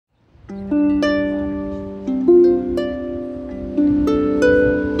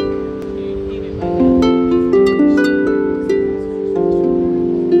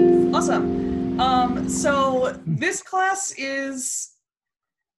Awesome. So this class is,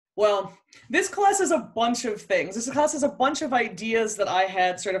 well, this class is a bunch of things. This class is a bunch of ideas that I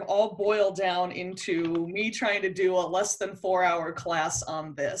had sort of all boiled down into me trying to do a less than 4-hour class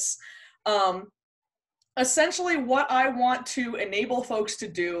on this. Essentially, what I want to enable folks to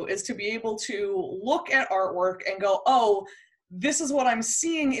do is to be able to look at artwork and go, oh, this is what I'm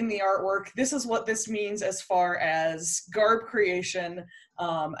seeing in the artwork. This is what this means as far as garb creation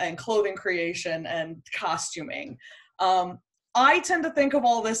and clothing creation and costuming. I tend to think of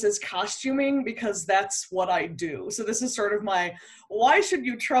all this as costuming because that's what I do. So this is sort of my, why should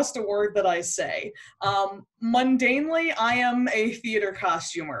you trust a word that I say? Mundanely, I am a theater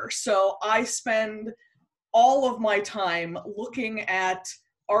costumer. So I spend all of my time looking at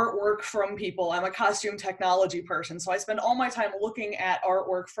artwork from people. I'm a costume technology person, so I spend all my time looking at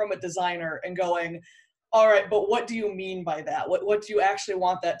artwork from a designer and going, all right, but what do you mean by that? What do you actually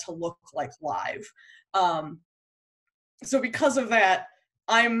want that to look like live? So because of that,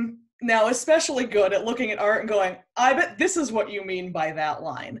 I'm now especially good at looking at art and going, I bet this is what you mean by that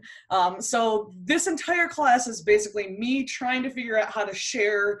line. So this entire class is basically me trying to figure out how to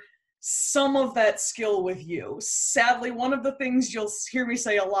share some of that skill with you. Sadly, one of the things you'll hear me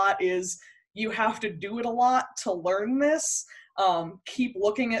say a lot is you have to do it a lot to learn this. Keep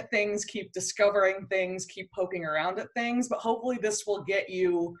looking at things, keep discovering things, keep poking around at things, but hopefully this will get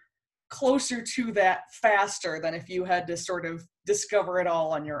you closer to that faster than if you had to sort of discover it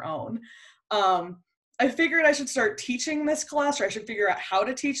all on your own. I figured I should start teaching this class, or I should figure out how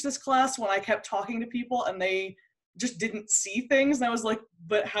to teach this class when I kept talking to people and they just didn't see things. And I was like,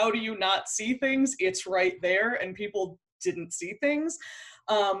 but how do you not see things? It's right there. And people didn't see things.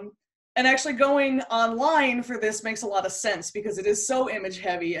 And actually going online for this makes a lot of sense because it is so image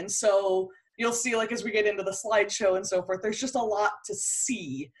heavy. And so you'll see, like, as we get into the slideshow and so forth, there's just a lot to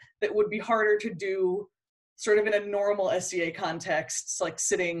see that would be harder to do sort of in a normal SCA context, like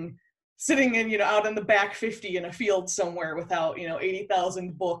sitting in, out in the back 50 in a field somewhere without,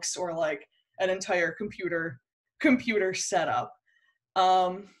 80,000 books or like an entire computer setup.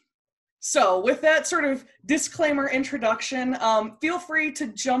 So with that sort of disclaimer introduction, feel free to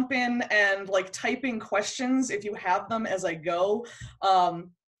jump in and like type in questions if you have them as I go.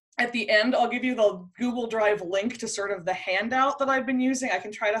 At the end, I'll give you the Google Drive link to sort of the handout that I've been using. I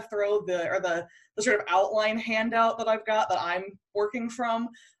can try to throw the sort of outline handout that I've got that I'm working from.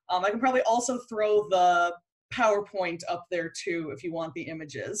 I can probably also throw the PowerPoint up there too if you want the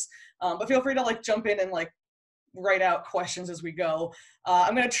images. But feel free to like jump in and like write out questions as we go.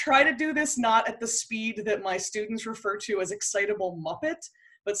 I'm going to try to do this not at the speed that my students refer to as excitable Muppet,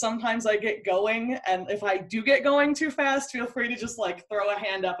 but sometimes I get going, and if I do get going too fast, feel free to just like throw a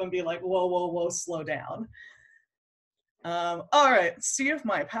hand up and be like, whoa, whoa, whoa, slow down. All right, see if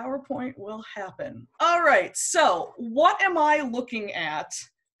my PowerPoint will happen. All right, so what am I looking at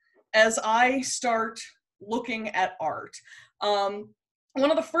as I start looking at art? One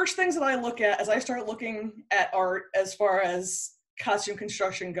of the first things that I look at as I start looking at art as far as costume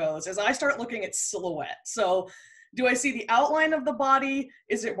construction goes is I start looking at silhouette. So do I see the outline of the body?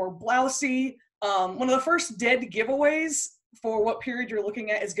 Is it more blousy? One of the first dead giveaways for what period you're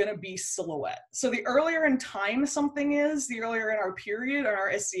looking at is going to be silhouette. So the earlier in time something is, the earlier in our period, or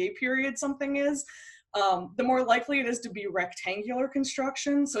our SCA period something is, the more likely it is to be rectangular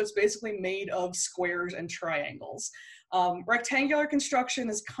construction. So it's basically made of squares and triangles. Rectangular construction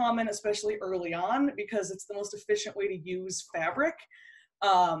is common, especially early on, because it's the most efficient way to use fabric.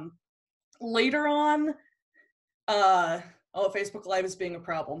 Later on, Facebook Live is being a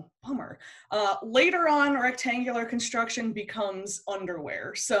problem. Bummer. Later on, rectangular construction becomes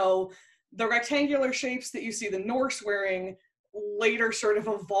underwear. So the rectangular shapes that you see the Norse wearing later sort of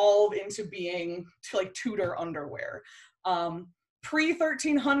evolve into being like Tudor underwear.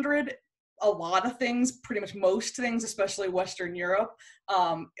 Pre-1300, a lot of things, pretty much most things, especially Western Europe,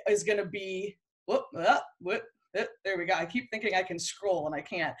 is going to be, there we go. I keep thinking I can scroll and I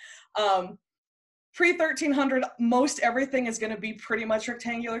can't. Pre-1300, most everything is going to be pretty much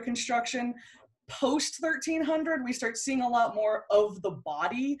rectangular construction. Post-1300, we start seeing a lot more of the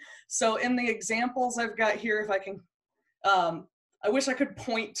body. So in the examples I've got here, if I can, I wish I could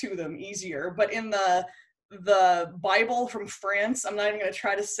point to them easier, but in the Bible from France, I'm not even going to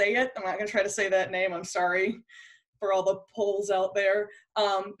try to say it. I'm not going to try to say that name, I'm sorry. for all the polls out there.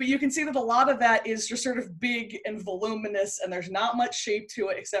 But you can see that a lot of that is just sort of big and voluminous, and there's not much shape to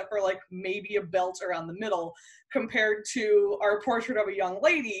it except for like maybe a belt around the middle, compared to our portrait of a young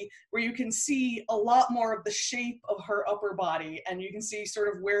lady, where you can see a lot more of the shape of her upper body, and you can see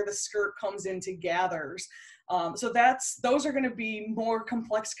sort of where the skirt comes into gathers. So those are going to be more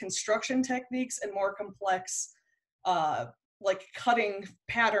complex construction techniques and more complex like cutting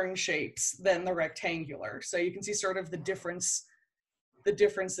pattern shapes than the rectangular. So you can see sort of the difference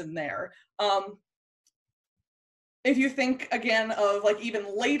in there. If you think again of like even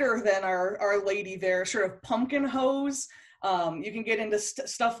later than our lady there, sort of pumpkin hose, you can get into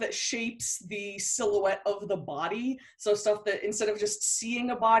stuff that shapes the silhouette of the body. So stuff that instead of just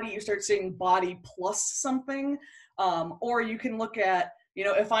seeing a body, you start seeing body plus something. Or you can look at, you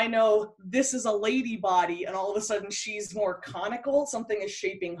know, if I know this is a lady body and all of a sudden she's more conical, something is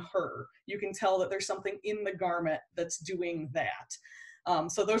shaping her. You can tell that there's something in the garment that's doing that.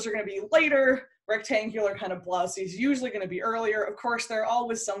 So those are going to be later. Rectangular kind of blouses usually going to be earlier. Of course, there are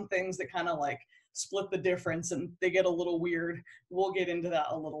always some things that kind of like split the difference and they get a little weird. We'll get into that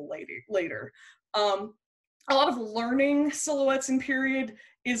a little later. A lot of learning silhouettes in period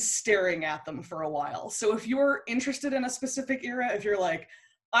is staring at them for a while. So if you're interested in a specific era, if you're like,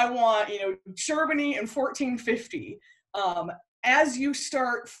 I want, you know, Germany in 1450, as you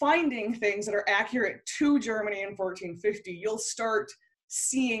start finding things that are accurate to Germany in 1450, you'll start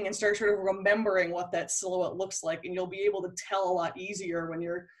seeing and start sort of remembering what that silhouette looks like, and you'll be able to tell a lot easier when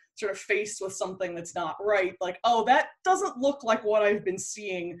you're sort of faced with something that's not right, like, oh, that doesn't look like what I've been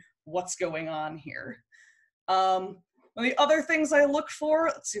seeing, what's going on here. One of the other things I look for,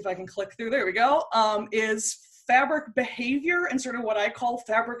 let's see if I can click through, there we go, is fabric behavior and sort of what I call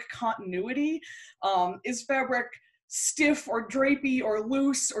fabric continuity. Is fabric stiff or drapey or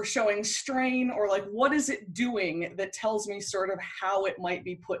loose or showing strain, or like what is it doing that tells me sort of how it might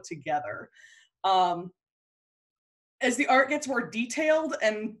be put together? As the art gets more detailed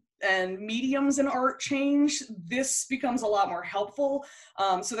and mediums in art change, this becomes a lot more helpful.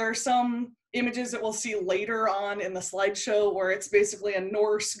 So there are some images that we'll see later on in the slideshow where it's basically a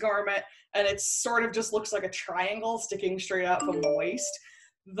Norse garment and it sort of just looks like a triangle sticking straight out from the waist.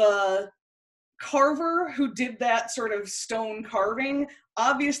 The carver who did that sort of stone carving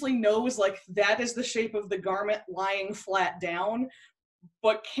obviously knows like that is the shape of the garment lying flat down,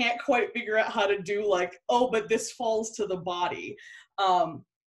 but can't quite figure out how to do like, oh, but this falls to the body.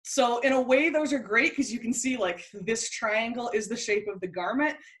 So in a way, those are great because you can see like this triangle is the shape of the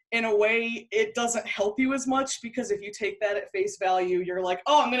garment. In a way, it doesn't help you as much because if you take that at face value, you're like,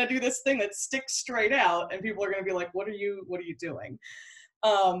 oh, I'm gonna do this thing that sticks straight out, and people are gonna be like, what are you doing?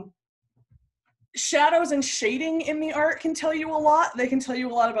 Shadows and shading in the art can tell you a lot. They can tell you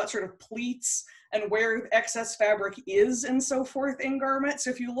a lot about sort of pleats and where excess fabric is and so forth in garments. So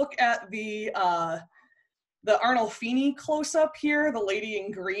if you look at the Arnolfini close-up here, the lady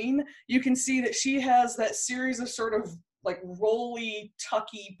in green, you can see that she has that series of sort of like rolly,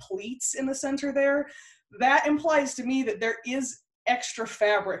 tucky pleats in the center there. That implies to me that there is extra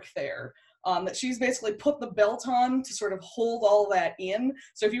fabric there. That she's basically put the belt on to sort of hold all that in.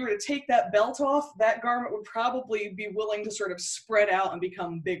 So if you were to take that belt off, that garment would probably be willing to sort of spread out and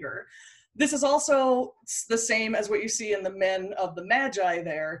become bigger. This is also the same as what you see in the men of the Magi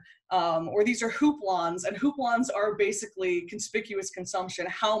there, where these are houppelans, and houppelans are basically conspicuous consumption.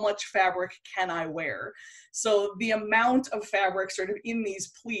 How much fabric can I wear? So the amount of fabric sort of in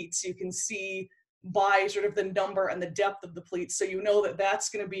these pleats, you can see by sort of the number and the depth of the pleats. So you know that that's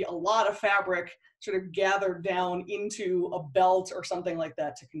going to be a lot of fabric sort of gathered down into a belt or something like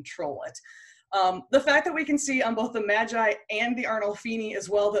that to control it. The fact that we can see on both the Magi and the Arnolfini as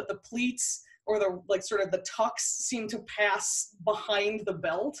well that the pleats or the like sort of the tucks seem to pass behind the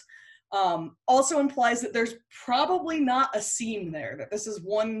belt also implies that there's probably not a seam there, that this is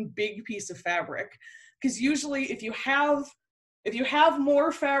one big piece of fabric. Because usually if you have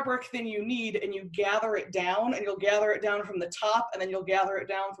more fabric than you need and you gather it down, and you'll gather it down from the top and then you'll gather it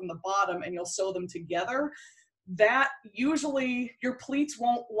down from the bottom and you'll sew them together, that usually your pleats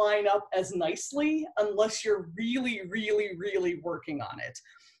won't line up as nicely unless you're really, really, really working on it.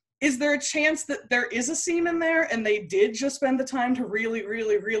 Is there a chance that there is a seam in there and they did just spend the time to really,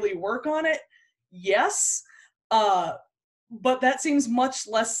 really, really work on it? Yes, but that seems much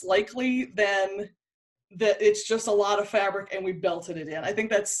less likely than that it's just a lot of fabric and we belted it in. I think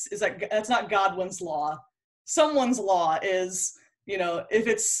that's not Godwin's law. Someone's law is, you know, if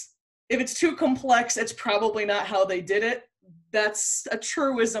it's too complex, it's probably not how they did it. That's a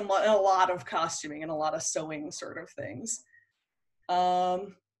truism in a lot of costuming and a lot of sewing sort of things.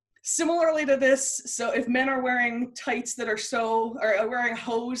 Similarly to this, so if men are wearing tights that are wearing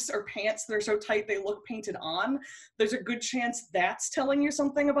hose or pants that are so tight they look painted on, there's a good chance that's telling you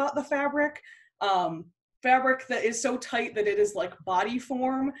something about the fabric. Fabric that is so tight that it is like body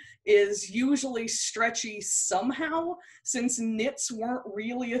form is usually stretchy somehow. Since knits weren't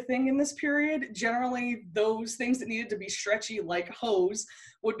really a thing in this period, generally those things that needed to be stretchy like hose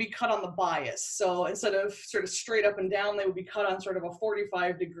would be cut on the bias. So instead of sort of straight up and down, they would be cut on sort of a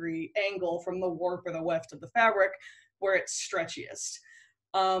 45-degree angle from the warp or the weft of the fabric where it's stretchiest.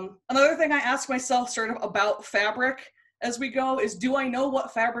 Another thing I ask myself sort of about fabric as we go is, do I know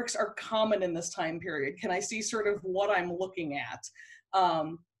what fabrics are common in this time period? Can I see sort of what I'm looking at?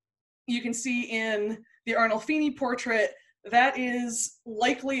 You can see in the Arnolfini portrait, that is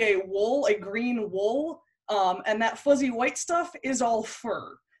likely a wool, a green wool, and that fuzzy white stuff is all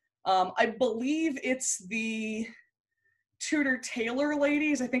fur. I believe it's the Tudor tailor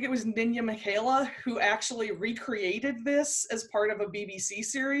ladies, I think it was Ninja Michaela, who actually recreated this as part of a BBC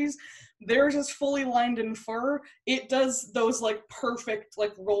series. Theirs is fully lined in fur. It does those like perfect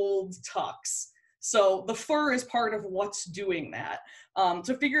like rolled tucks. So the fur is part of what's doing that.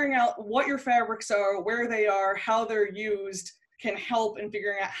 So figuring out what your fabrics are, where they are, how they're used can help in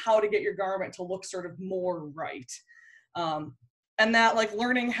figuring out how to get your garment to look sort of more right. And that like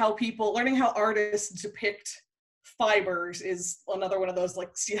learning how artists depict fibers is another one of those like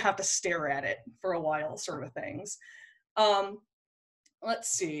you have to stare at it for a while sort of things. Let's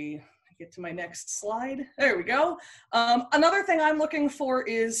see. Get to my next slide. There we go. Another thing I'm looking for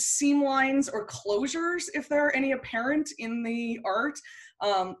is seam lines or closures, if there are any apparent in the art.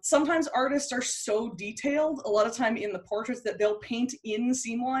 Sometimes artists are so detailed, a lot of time in the portraits, that they'll paint in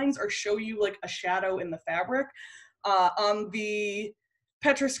seam lines or show you like a shadow in the fabric. On the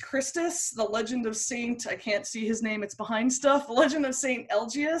Petrus Christus, the Legend of Saint, I can't see his name, it's behind stuff, the Legend of Saint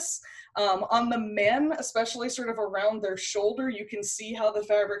Elgius. On the men, especially sort of around their shoulder, you can see how the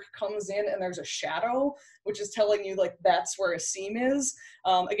fabric comes in and there's a shadow, which is telling you like that's where a seam is.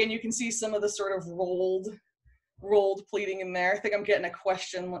 Again, you can see some of the sort of rolled pleating in there. I think I'm getting a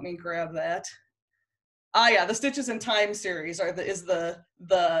question, let me grab that. Ah yeah, the Stitches in Time series is the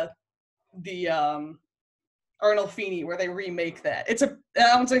Arnolfini, where they remake that. It's a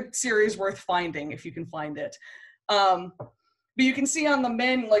series worth finding if you can find it. But you can see on the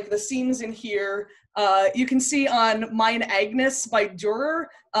men, like the seams in here, you can see on Mein Agnes by Dürer,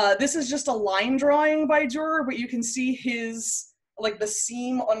 this is just a line drawing by Dürer, but you can see his, like the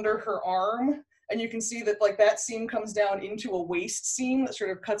seam under her arm, and you can see that like that seam comes down into a waist seam that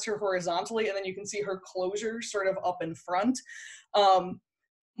sort of cuts her horizontally, and then you can see her closure sort of up in front.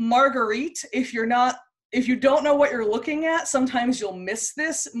 Marguerite, if you don't know what you're looking at, sometimes you'll miss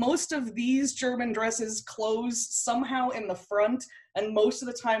this. Most of these German dresses close somehow in the front, and most of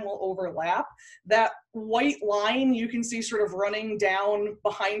the time will overlap. That white line you can see sort of running down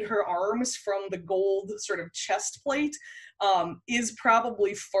behind her arms from the gold sort of chest plate is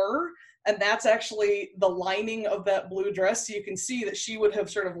probably fur, and that's actually the lining of that blue dress. So you can see that she would have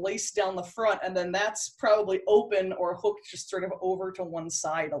sort of laced down the front, and then that's probably open or hooked just sort of over to one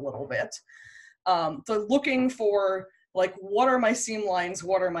side a little bit. So looking for like, what are my seam lines,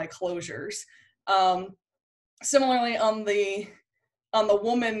 what are my closures? Similarly on the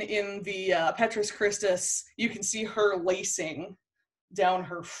woman in the Petrus Christus, you can see her lacing down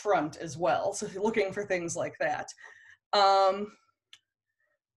her front as well. So looking for things like that. Go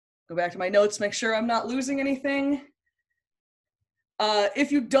back to my notes, make sure I'm not losing anything.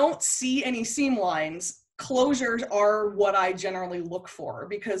 If you don't see any seam lines, closures are what I generally look for,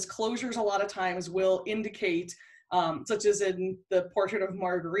 because closures a lot of times will indicate, such as in the portrait of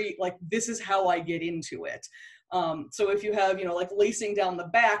Marguerite, like this is how I get into it. So if you have, like lacing down the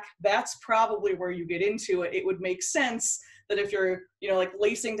back, that's probably where you get into it. It would make sense that if you're, like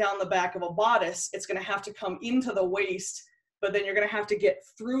lacing down the back of a bodice, it's going to have to come into the waist, but then you're going to have to get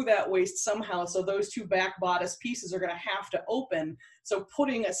through that waist somehow. So those two back bodice pieces are going to have to open. So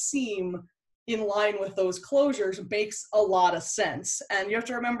putting a seam in line with those closures makes a lot of sense. And you have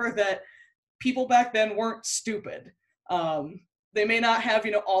to remember that people back then weren't stupid. They may not have,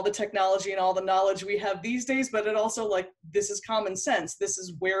 all the technology and all the knowledge we have these days, but it also like, this is common sense. This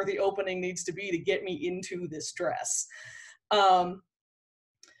is where the opening needs to be to get me into this dress.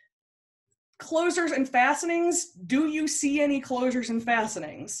 Closures and fastenings. Do you see any closures and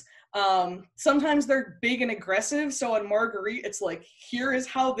fastenings? Sometimes they're big and aggressive. So on Marguerite, it's like, here is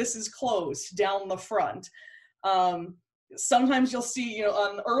how this is closed down the front. Sometimes you'll see,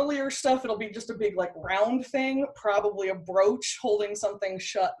 on earlier stuff, it'll be just a big like round thing, probably a brooch holding something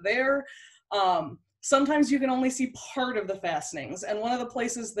shut there. sometimes you can only see part of the fastenings. And one of the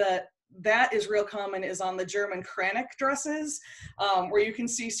places that is real common is on the German Kranich dresses, where you can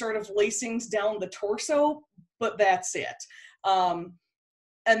see sort of lacings down the torso, but that's it. And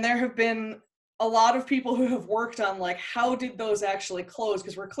there have been a lot of people who have worked on like, how did those actually close?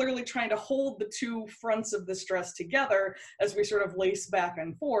 Because we're clearly trying to hold the two fronts of this dress together as we sort of lace back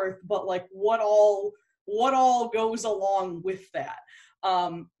and forth, but like what all goes along with that?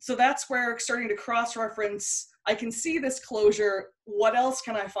 So that's where starting to cross-reference, I can see this closure, what else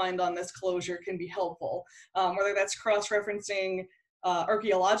can I find on this closure can be helpful. Whether that's cross-referencing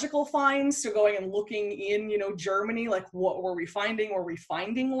archaeological finds, so going and looking in, you know, Germany, like what were we finding? Were we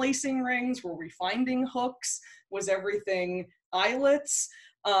finding lacing rings? Were we finding hooks? Was everything eyelets?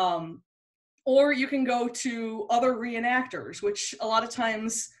 Or you can go to other reenactors, which a lot of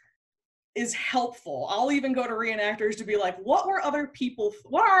times is helpful. I'll even go to reenactors to be like, what are other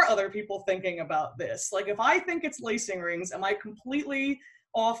people thinking about this? Like, if I think it's lacing rings, am I completely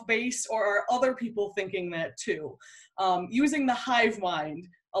off base, or are other people thinking that too? Using the hive mind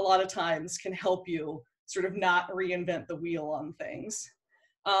a lot of times can help you sort of not reinvent the wheel on things.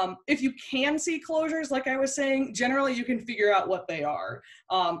 If you can see closures, like I was saying, generally you can figure out what they are.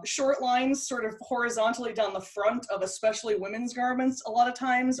 Short lines sort of horizontally down the front of especially women's garments a lot of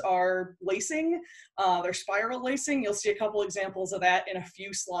times are lacing. They're spiral lacing. You'll see a couple examples of that in a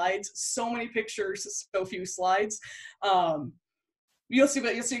few slides. So many pictures, so few slides. You'll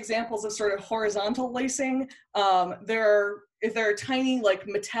see examples of sort of horizontal lacing. If there are tiny, like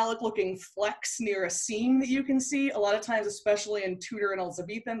metallic looking flecks near a seam that you can see, a lot of times, especially in Tudor and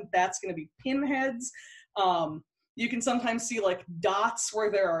Elizabethan, that's going to be pinheads. You can sometimes see like dots where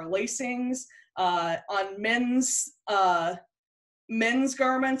there are lacings. On men's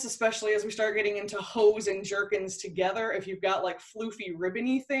garments, especially as we start getting into hose and jerkins together, if you've got like floofy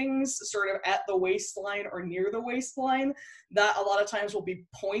ribbony things sort of at the waistline or near the waistline, that a lot of times will be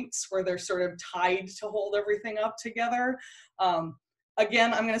points where they're sort of tied to hold everything up together.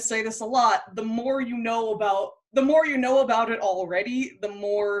 Again, I'm going to say this a lot, the more you know about it already, the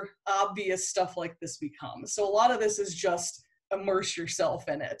more obvious stuff like this becomes. So a lot of this is just immerse yourself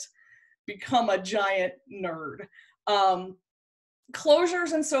in it. Become a giant nerd.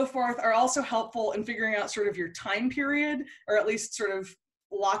 Closures and so forth are also helpful in figuring out sort of your time period, or at least sort of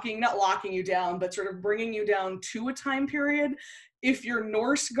not locking you down, but sort of bringing you down to a time period. If your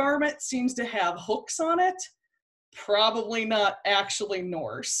Norse garment seems to have hooks on it, probably not actually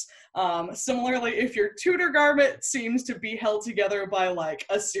Norse. Similarly, if your Tudor garment seems to be held together by like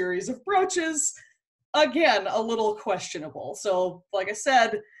a series of brooches, again, a little questionable. So like I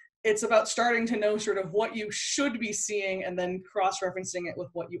said, it's about starting to know sort of what you should be seeing and then cross-referencing it with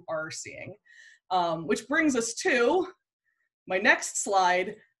what you are seeing. Which brings us to my next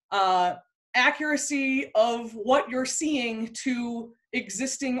slide, accuracy of what you're seeing to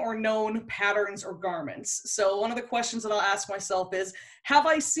existing or known patterns or garments. So one of the questions that I'll ask myself is, have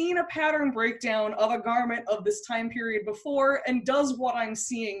I seen a pattern breakdown of a garment of this time period before, and does what I'm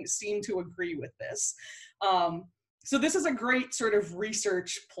seeing seem to agree with this? So this is a great sort of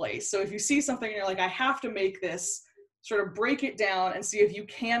research place. So if you see something and you're like, I have to make this, sort of break it down and see if you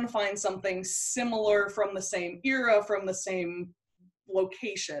can find something similar from the same era, from the same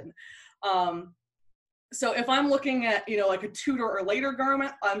location. So if I'm looking at, you know, like a Tudor or later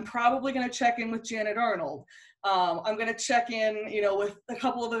garment, I'm probably going to check in with Janet Arnold. I'm going to check in, you know, with a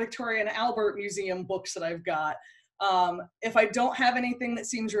couple of the Victoria and Albert Museum books that I've got. If I don't have anything that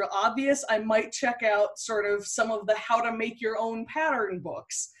seems real obvious, I might check out sort of some of the how to make your own pattern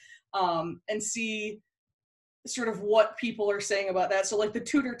books, and see sort of what people are saying about that. So like the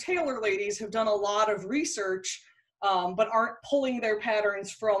Tudor tailor ladies have done a lot of research, but aren't pulling their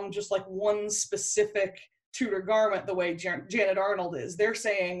patterns from just like one specific Tudor garment the way Janet Arnold is. They're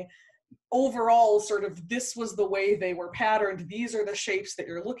saying overall sort of this was the way they were patterned, these are the shapes that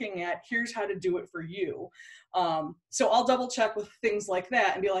you're looking at, here's how to do it for you. So I'll double check with things like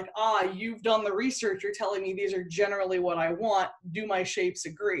that and be like, you've done the research, you're telling me these are generally what I want, do my shapes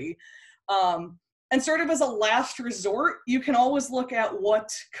agree? And sort of as a last resort, you can always look at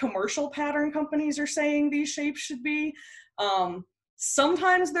what commercial pattern companies are saying these shapes should be.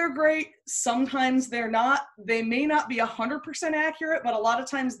 Sometimes they're great, sometimes they're not. They may not be 100% accurate, but a lot of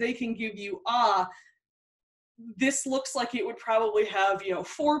times they can give you, this looks like it would probably have, you know,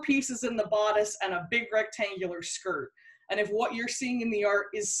 4 pieces in the bodice and a big rectangular skirt. And if what you're seeing in the art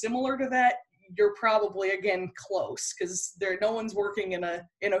is similar to that, you're probably, again, close, because no one's working in a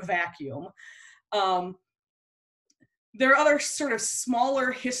vacuum. There are other sort of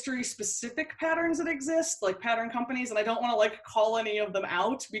smaller history-specific patterns that exist, like pattern companies, and I don't want to like call any of them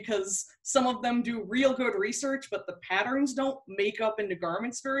out because some of them do real good research, but the patterns don't make up into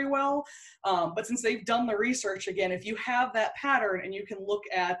garments very well. But since they've done the research, again, if you have that pattern and you can look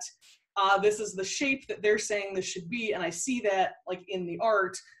at, this is the shape that they're saying this should be, and I see that like in the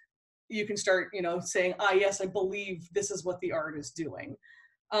art, you can start, you know, saying, yes, I believe this is what the art is doing.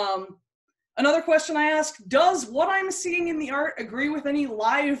 Another question I asked, does what I'm seeing in the art agree with any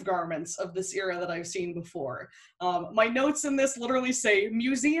live garments of this era that I've seen before? My notes in this literally say,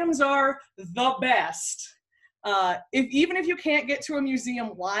 museums are the best. Even if you can't get to a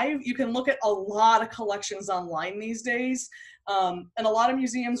museum live, you can look at a lot of collections online these days. And a lot of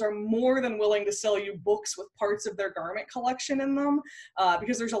museums are more than willing to sell you books with parts of their garment collection in them,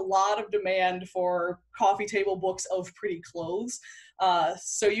 because there's a lot of demand for coffee table books of pretty clothes.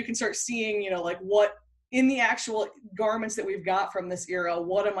 So you can start seeing, you know, like what in the actual garments that we've got from this era,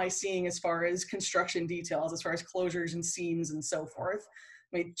 what am I seeing as far as construction details, as far as closures and seams and so forth.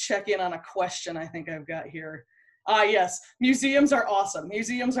 Let me check in on a question I think I've got here. Yes, museums are awesome.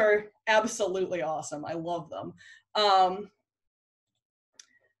 Museums are absolutely awesome. I love them.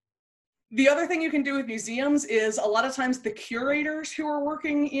 The other thing you can do with museums is a lot of times the curators who are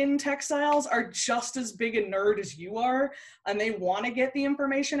working in textiles are just as big a nerd as you are, and they want to get the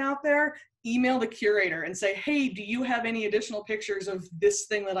information out there. Email the curator and say, hey, do you have any additional pictures of this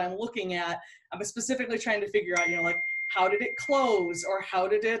thing that I'm looking at? I'm specifically trying to figure out, you know, like, how did it close, or how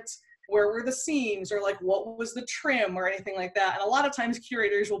did it, where were the seams, or like, what was the trim, or anything like that. And a lot of times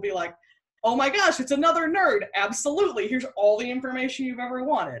curators will be like, oh my gosh, it's another nerd. Absolutely, here's all the information you've ever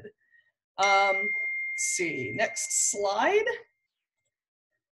wanted. Let's see, next slide.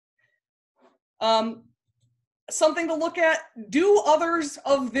 Something to look at, do others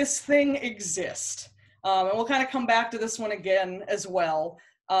of this thing exist? And we'll kind of come back to this one again as well.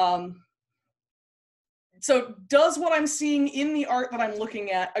 So does what I'm seeing in the art that I'm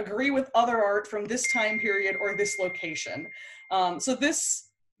looking at agree with other art from this time period or this location? So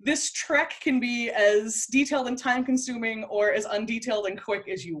this trek can be as detailed and time-consuming or as undetailed and quick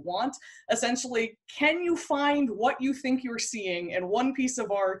as you want. Essentially, can you find what you think you're seeing in one piece of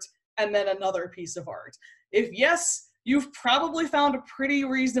art and then another piece of art? If yes, you've probably found a pretty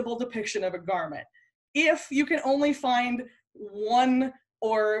reasonable depiction of a garment. If you can only find one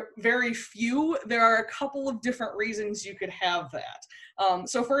or very few, there are a couple of different reasons you could have that.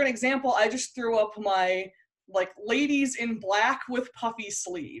 So for an example, I just threw up my like ladies in black with puffy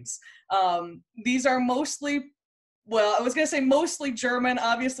sleeves. These are mostly, well, I was gonna say mostly German.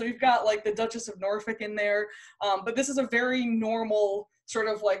 Obviously we've got like the Duchess of Norfolk in there, but this is a very normal sort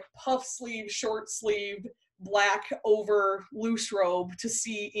of like puff sleeve, short sleeved, black over loose robe to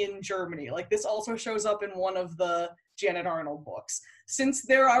see in Germany. Like this also shows up in one of the Janet Arnold books. Since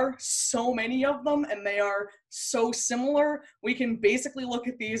there are so many of them and they are so similar, we can basically look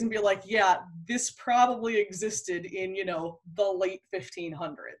at these and be like, yeah, this probably existed in, you know, the late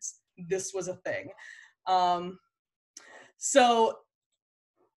 1500s. This was a thing. So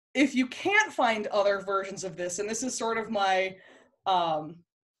if you can't find other versions of this, and this is sort of my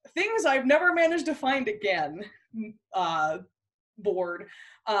things I've never managed to find again board,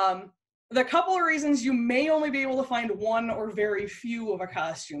 the couple of reasons you may only be able to find one or very few of a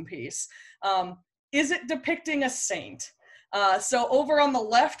costume piece. Is it depicting a saint? So over on the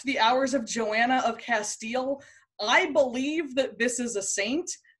left, the Hours of Joanna of Castile, I believe that this is a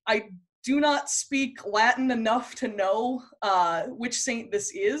saint. I do not speak Latin enough to know which saint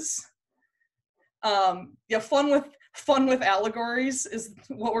this is. Yeah, fun with allegories is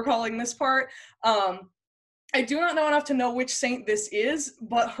what we're calling this part. I do not know enough to know which saint this is,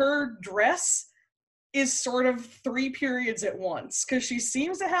 but her dress is sort of 3 periods at once, because she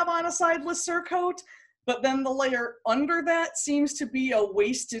seems to have on a sideless surcoat, but then the layer under that seems to be a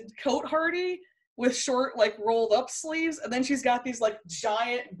waisted coat hardie with short, like, rolled up sleeves, and then she's got these, like,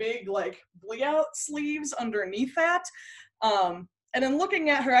 giant, big, like, blie-out sleeves underneath that. And then looking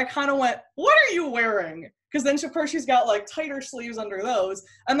at her, I kind of went, what are you wearing? Because then, of course, she's got, like, tighter sleeves under those.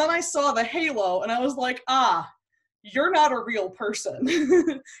 And then I saw the halo, and I was like, you're not a real person.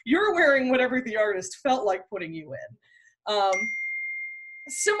 You're wearing whatever the artist felt like putting you in.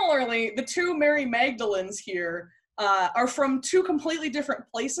 Similarly, the 2 Mary Magdalenes here are from 2 completely different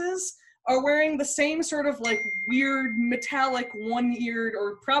places, are wearing the same sort of, like, weird metallic 1-eared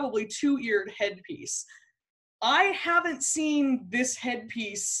or probably 2-eared headpiece. I haven't seen this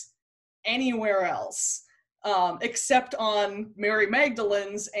headpiece anywhere else. Except on Mary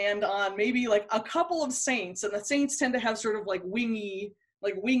Magdalene's and on maybe like a couple of saints, and the saints tend to have sort of like wingy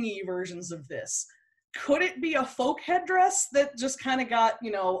versions of this. Could it be a folk headdress that just kind of got,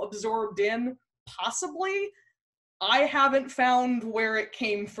 you know, absorbed in? Possibly. I haven't found where it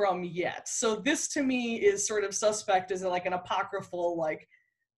came from yet. So this to me is sort of suspect as like an apocryphal, like,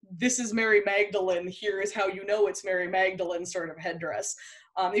 this is Mary Magdalene, here is how you know it's Mary Magdalene sort of headdress.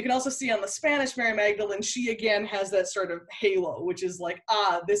 You can also see on the Spanish Mary Magdalene, she again has that sort of halo, which is like,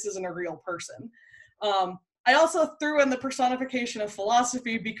 this isn't a real person. I also threw in the personification of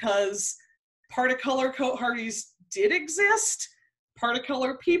philosophy because particolor coat hardies did exist,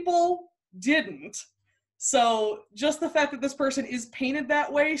 particolor people didn't. So just the fact that this person is painted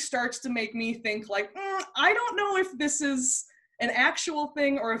that way starts to make me think like, I don't know if this is an actual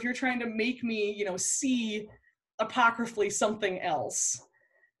thing or if you're trying to make me, you know, see apocryphally something else.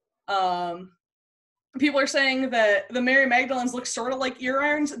 People are saying that the Mary Magdalenes look sort of like ear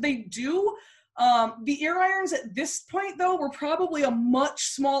irons. They do. The ear irons at this point, though, were probably a much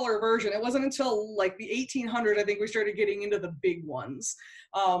smaller version. It wasn't until like the 1800s, I think, we started getting into the big ones.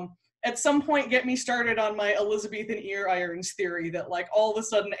 At some point, get me started on my Elizabethan ear irons theory that like all of a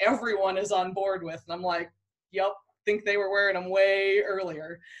sudden everyone is on board with. And I'm like, yep, think they were wearing them way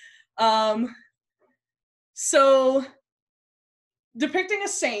earlier. So depicting a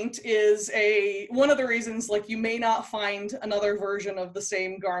saint is one of the reasons like you may not find another version of the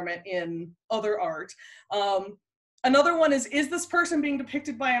same garment in other art. Another one is this person being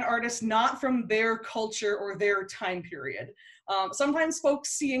depicted by an artist not from their culture or their time period? Sometimes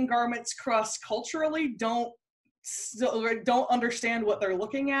folks seeing garments cross-culturally don't understand what they're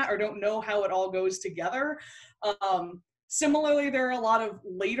looking at or don't know how it all goes together. Similarly, there are a lot of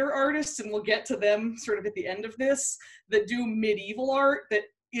later artists, and we'll get to them sort of at the end of this, that do medieval art that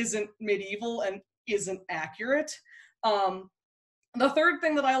isn't medieval and isn't accurate. The third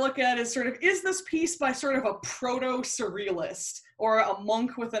thing that I look at is sort of, is this piece by sort of a proto-surrealist or a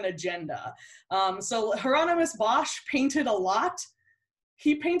monk with an agenda? So Hieronymus Bosch painted a lot.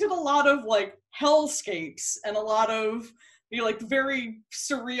 He painted a lot of like hellscapes and a lot of, you know, like very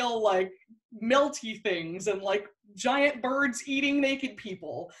surreal, like melty things and like giant birds eating naked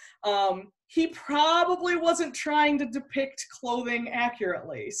people. He probably wasn't trying to depict clothing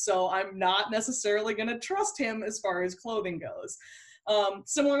accurately, so I'm not necessarily going to trust him as far as clothing goes.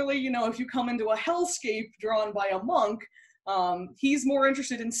 Similarly, you know, if you come into a hellscape drawn by a monk, he's more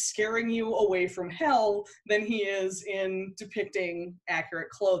interested in scaring you away from hell than he is in depicting accurate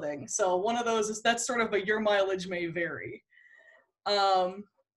clothing. So one of those is, that's sort of a your mileage may vary.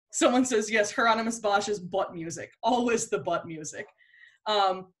 Someone says, yes, Hieronymus Bosch's butt music, always the butt music.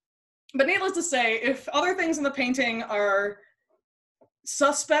 But needless to say, if other things in the painting are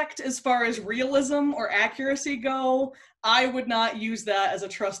suspect as far as realism or accuracy go, I would not use that as a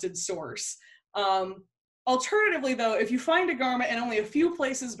trusted source. Alternatively, though, if you find a garment in only a few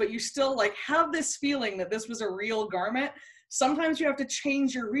places, but you still like have this feeling that this was a real garment, sometimes you have to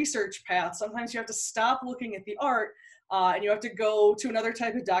change your research path. Sometimes you have to stop looking at the art and you have to go to another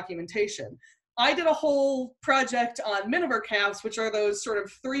type of documentation. I did a whole project on miniver caps, which are those sort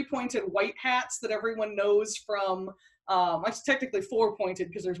of three-pointed white hats that everyone knows from, it's technically four-pointed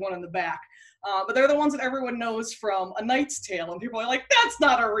because there's one in the back, but they're the ones that everyone knows from A Knight's Tale, and people are like, that's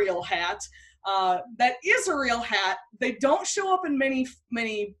not a real hat. That is a real hat. They don't show up in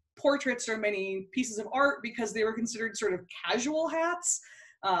many portraits or many pieces of art because they were considered sort of casual hats.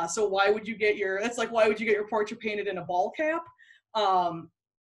 So why would you get your portrait painted in a ball cap?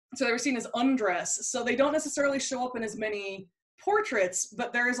 So they were seen as undress. So they don't necessarily show up in as many portraits,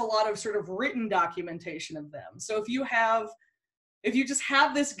 but there is a lot of sort of written documentation of them. So if you just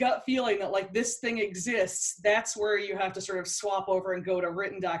have this gut feeling that like this thing exists, that's where you have to sort of swap over and go to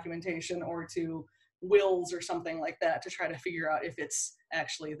written documentation or to wills or something like that to try to figure out if it's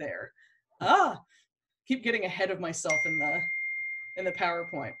actually there. Keep getting ahead of myself in the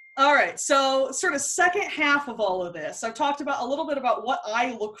PowerPoint. All right, so sort of second half of all of this, I've talked about a little bit about what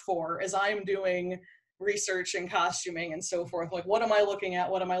I look for as I'm doing research and costuming and so forth. Like, what am I looking at?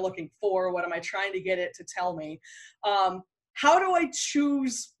 What am I looking for? What am I trying to get it to tell me? How do I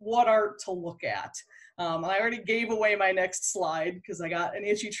choose what art to look at? I already gave away my next slide because I got an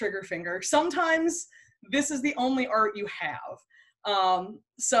itchy trigger finger. Sometimes this is the only art you have.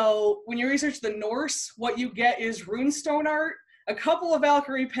 So when you research the Norse, what you get is runestone art, a couple of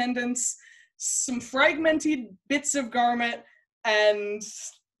Valkyrie pendants, some fragmented bits of garment, and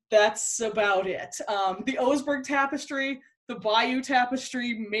that's about it. The Oseberg tapestry, the Bayeux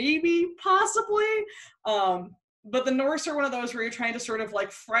tapestry, maybe, possibly, but the Norse are one of those where you're trying to sort of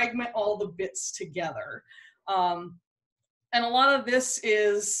like fragment all the bits together. And a lot of this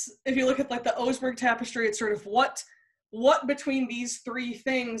is, if you look at like the Oseberg tapestry, it's sort of what between these three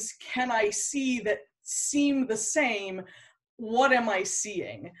things can I see that seem the same. What am I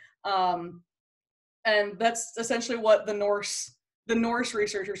seeing? And that's essentially what the Norse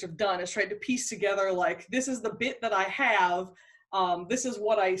researchers have done, is tried to piece together, like, this is the bit that I have, this is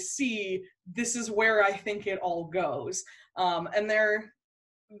what I see, this is where I think it all goes. And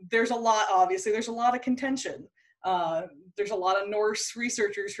there's a lot, obviously, there's a lot of contention. There's a lot of Norse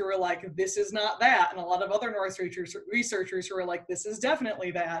researchers who are like, this is not that, and a lot of other Norse researchers who are like, this is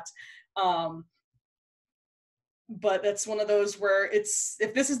definitely that. But that's one of those where it's,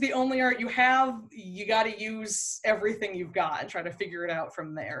 if this is the only art you have, you got to use everything you've got and try to figure it out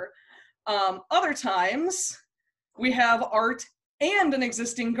from there. Other times, we have art and an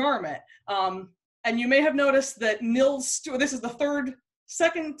existing garment. And you may have noticed that Nils Stewart, this is the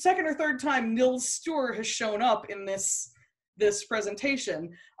second or third time Nils Stewart has shown up in this presentation.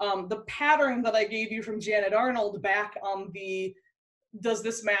 The pattern that I gave you from Janet Arnold back on the does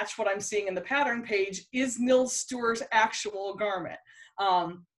this match what I'm seeing in the pattern page is Nils Stewart's actual garment.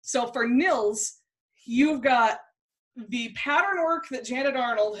 So for Nils, you've got the pattern work that Janet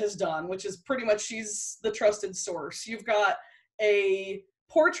Arnold has done, which is pretty much, she's the trusted source. You've got a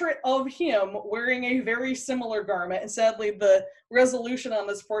portrait of him wearing a very similar garment, and sadly the resolution on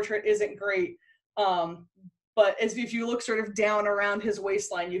this portrait isn't great. But if you look sort of down around his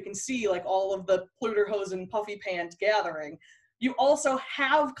waistline, you can see like all of the Pluderhosen puffy pant gathering. You also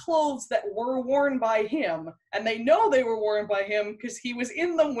have clothes that were worn by him, and they know they were worn by him because he was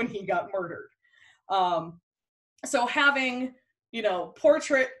in them when he got murdered. So having,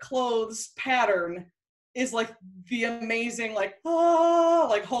 portrait clothes pattern is like the amazing, like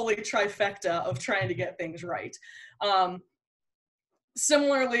holy trifecta of trying to get things right.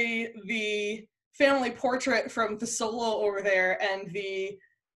 Similarly, the family portrait from the Solo over there and the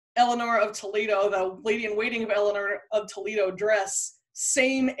Eleanor of Toledo, the lady in waiting of Eleanor of Toledo dress,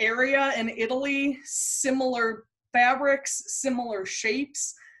 same area in Italy, similar fabrics, similar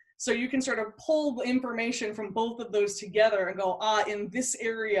shapes. So you can sort of pull the information from both of those together and go, in this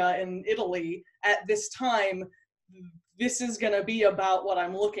area in Italy at this time, this is going to be about what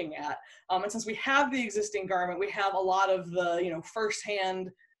I'm looking at. And since we have the existing garment, we have a lot of the,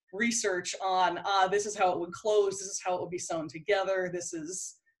 firsthand research on, this is how it would close, this is how it would be sewn together, this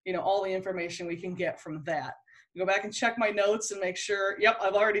is, all the information we can get from that. Go back and check my notes and make sure, yep,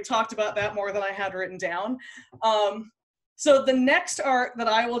 I've already talked about that more than I had written down. So the next art that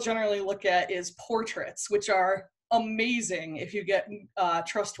I will generally look at is portraits, which are amazing if you get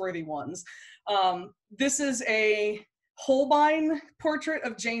trustworthy ones. This is a Holbein portrait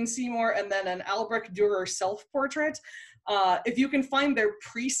of Jane Seymour and then an Albrecht Dürer self-portrait. If you can find their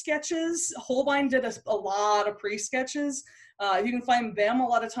pre-sketches, Holbein did a lot of pre-sketches. If you can find them, a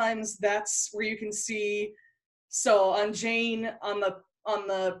lot of times that's where you can see, so on Jane, on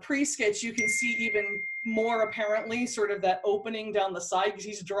the pre-sketch, you can see even more apparently sort of that opening down the side, because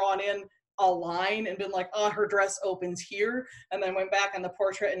he's drawn in a line and been like, her dress opens here, and then went back on the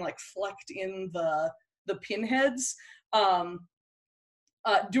portrait and like flecked in the pinheads. Dürer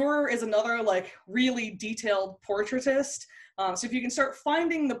is another like really detailed portraitist. So if you can start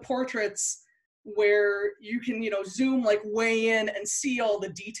finding the portraits where you can, zoom like way in and see all the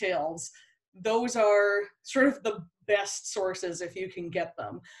details, those are sort of the best sources if you can get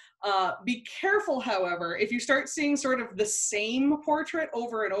them. Be careful, however, if you start seeing sort of the same portrait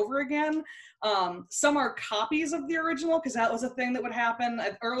over and over again. Some are copies of the original, because that was a thing that would happen.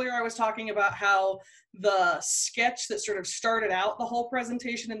 Earlier I was talking about how the sketch that sort of started out the whole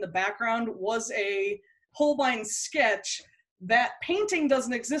presentation in the background was a Holbein sketch. That painting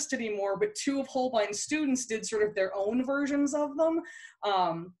doesn't exist anymore, but two of Holbein's students did sort of their own versions of them.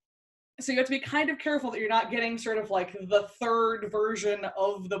 So you have to be kind of careful that you're not getting sort of like the third version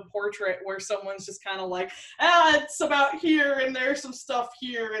of the portrait where someone's just kind of like, it's about here and there's some stuff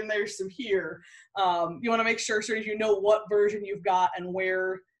here and there's some here. You want to make sure sort of you know what version you've got and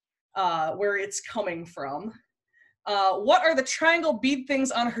where it's coming from. What are the triangle bead things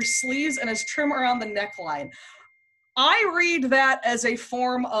on her sleeves and as trim around the neckline? I read that as a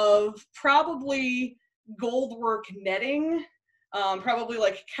form of probably goldwork netting, probably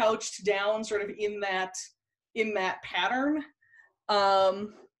like couched down sort of in that pattern.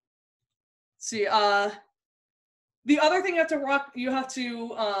 See, the other thing you have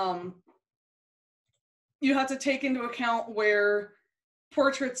to take into account where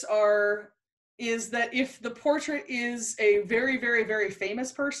portraits is that if the portrait is a very, very, very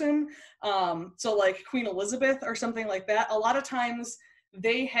famous person, so like Queen Elizabeth or something like that, a lot of times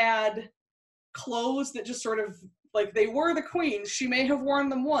they had clothes that just sort of, like, they were the queen, she may have worn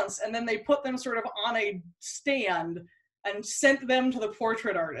them once, and then they put them sort of on a stand and sent them to the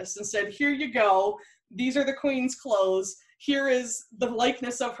portrait artist and said, here you go, these are the queen's clothes, here is the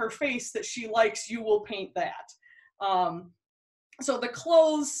likeness of her face that she likes, you will paint that. So the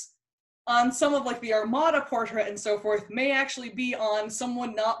clothes on some of like the Armada portrait and so forth may actually be on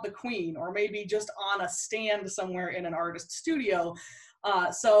someone not the queen, or maybe just on a stand somewhere in an artist studio.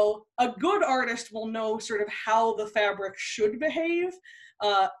 So a good artist will know sort of how the fabric should behave.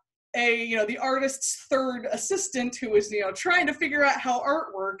 The artist's third assistant, who is, trying to figure out how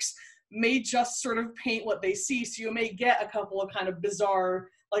art works, may just sort of paint what they see. So you may get a couple of kind of bizarre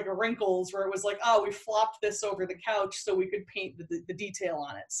like wrinkles where it was like, oh, we flopped this over the couch so we could paint the detail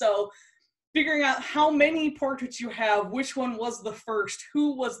on it. So figuring out how many portraits you have, which one was the first,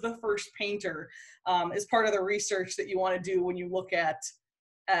 who was the first painter, is part of the research that you want to do when you look at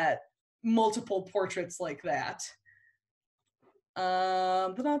multiple portraits like that.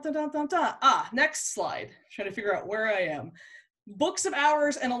 Next slide. Trying to figure out where I am. Books of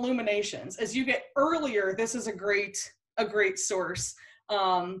hours and illuminations. As you get earlier, this is a great source.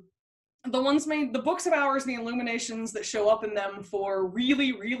 The books of hours and the illuminations that show up in them for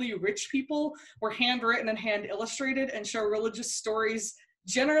really, really rich people were handwritten and hand illustrated and show religious stories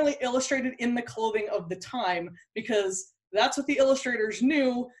generally illustrated in the clothing of the time, because that's what the illustrators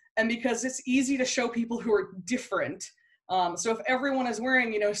knew, and because it's easy to show people who are different. So if everyone is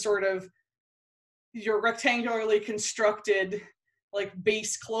wearing, sort of your rectangularly constructed like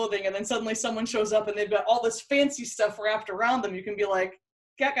base clothing, and then suddenly someone shows up and they've got all this fancy stuff wrapped around them, you can be like,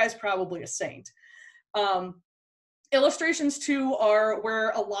 that guy's probably a saint. Illustrations too are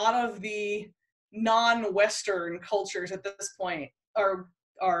where a lot of the non-Western cultures at this point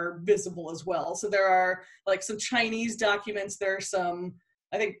are visible as well. So there are like some Chinese documents, there are some,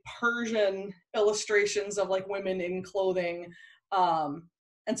 I think, Persian illustrations of like women in clothing.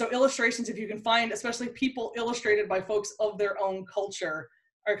 And so illustrations, if you can find, especially people illustrated by folks of their own culture,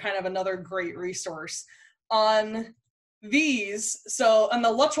 are kind of another great resource. On these, so on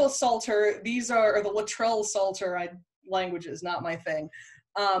the Luttrell Psalter, or the Luttrell Psalter, language is not my thing.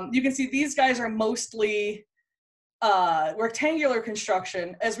 You can see these guys are mostly rectangular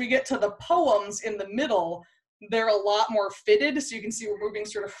construction. As we get to the poems in the middle, they're a lot more fitted, so you can see we're moving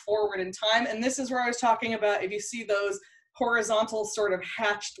sort of forward in time. And this is where I was talking about, if you see those horizontal sort of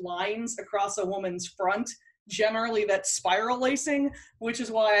hatched lines across a woman's front, generally that's spiral lacing, which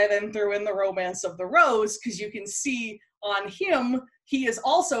is why I then threw in the Romance of the Rose, because you can see on him, he is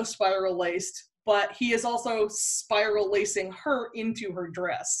also spiral laced, but he is also spiral lacing her into her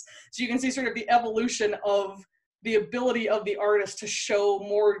dress. So you can see sort of the evolution of the ability of the artist to show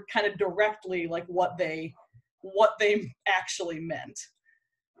more kind of directly like what they actually meant.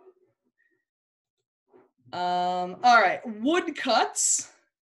 All right, woodcuts.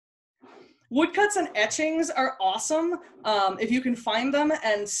 Woodcuts and etchings are awesome if you can find them,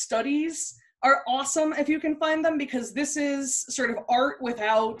 and studies are awesome if you can find them, because this is sort of art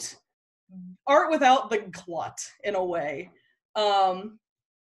without the glut in a way.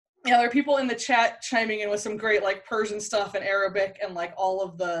 There are people in the chat chiming in with some great like Persian stuff and Arabic and like all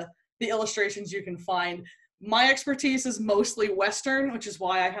of the illustrations you can find. My expertise is mostly Western, which is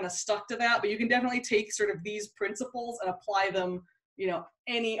why I kind of stuck to that, but you can definitely take sort of these principles and apply them,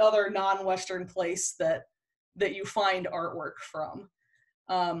 any other non-Western place that you find artwork from.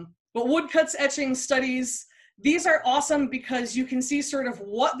 But woodcuts, etchings, studies, these are awesome because you can see sort of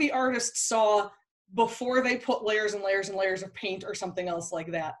what the artist saw before they put layers and layers and layers of paint or something else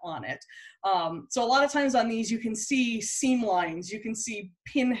like that on it. So a lot of times on these, you can see seam lines, you can see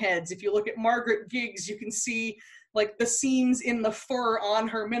pinheads. If you look at Margaret Giggs, you can see like the seams in the fur on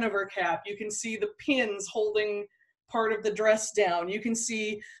her miniver cap. You can see the pins holding part of the dress down. You can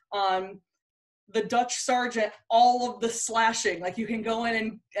see on the Dutch Sergeant all of the slashing. Like you can go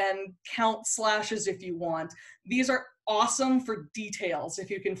in and count slashes if you want. These are awesome for details if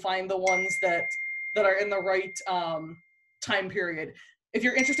you can find the ones that are in the right time period. If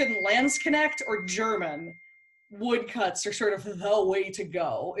you're interested in Landsknecht or German, woodcuts are sort of the way to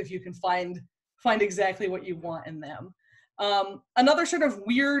go if you can find exactly what you want in them. Another sort of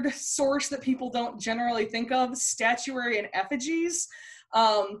weird source that people don't generally think of, statuary and effigies.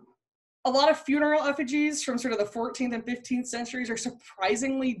 A lot of funeral effigies from sort of the 14th and 15th centuries are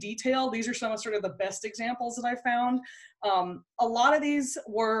surprisingly detailed. These are some of sort of the best examples that I found. A lot of these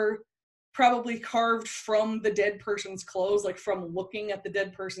were probably carved from the dead person's clothes, like from looking at the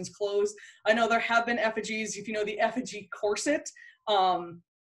dead person's clothes. I know there have been effigies, if you know the effigy corset,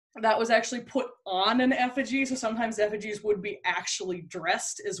 that was actually put on an effigy, so sometimes effigies would be actually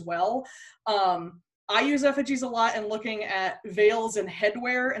dressed as well. I use effigies a lot in looking at veils and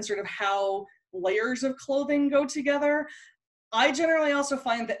headwear and sort of how layers of clothing go together. I generally also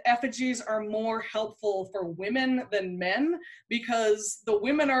find that effigies are more helpful for women than men, because the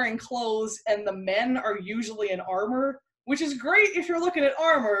women are in clothes and the men are usually in armor, which is great if you're looking at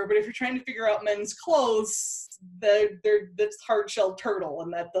armor, but if you're trying to figure out men's clothes, that's hard-shelled turtle,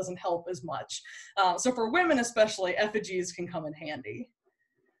 and that doesn't help as much. So for women especially, effigies can come in handy.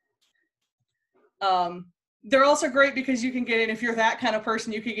 They're also great because you can get in, if you're that kind of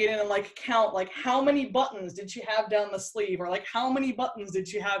person, you can get in and like count like how many buttons did she have down the sleeve, or like how many buttons did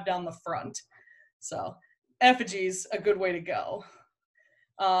she have down the front. So effigies, a good way to go.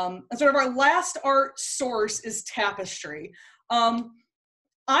 And sort of our last art source is tapestry. I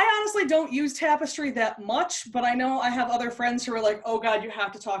honestly don't use tapestry that much, but I know I have other friends who are like, oh God, you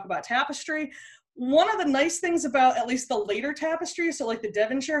have to talk about tapestry. One of the nice things about at least the later tapestry, so like the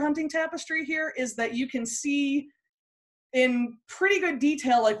Devonshire hunting tapestry here, is that you can see in pretty good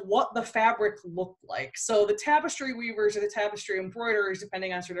detail like what the fabric looked like. So the tapestry weavers or the tapestry embroiderers,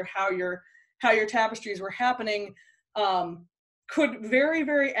 depending on sort of how your tapestries were happening, could very,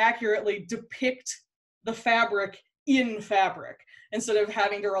 very accurately depict the fabric in fabric, instead of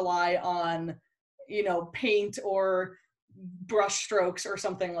having to rely on, you know, paint or brush strokes or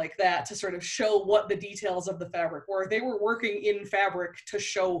something like that to sort of show what the details of the fabric were. They were working in fabric to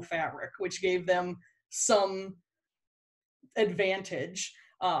show fabric, which gave them some advantage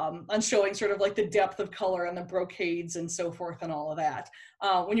on showing sort of like the depth of color and the brocades and so forth and all of that.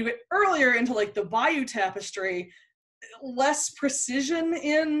 When you get earlier into like the Bayeux tapestry, less precision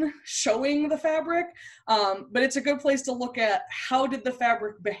in showing the fabric, but it's a good place to look at how did the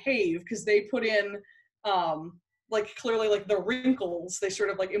fabric behave, because they put in like clearly like the wrinkles, they sort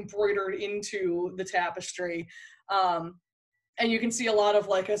of like embroidered into the tapestry. And you can see a lot of,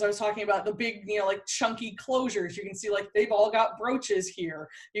 like, as I was talking about, the big, you know, like chunky closures. You can see like they've all got brooches here.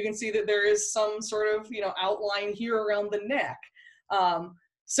 You can see that there is some sort of, you know, outline here around the neck.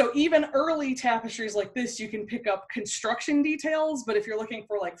 So even early tapestries like this, you can pick up construction details, but if you're looking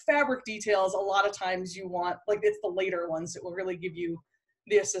for like fabric details, a lot of times you want, like, it's the later ones that will really give you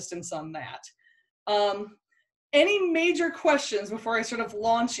the assistance on that. Any major questions before I sort of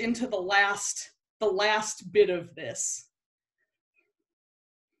launch into the last bit of this?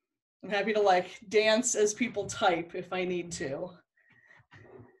 I'm happy to like dance as people type if I need to.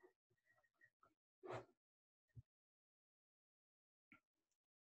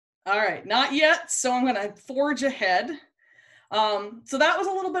 All right, not yet, so I'm gonna forge ahead. So that was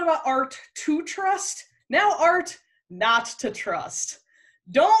a little bit about art to trust. Now art not to trust.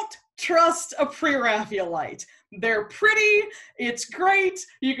 Don't trust a pre-Raphaelite. They're pretty, it's great,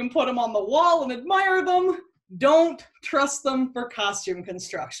 you can put them on the wall and admire them. Don't trust them for costume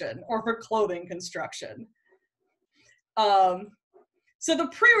construction or for clothing construction. So the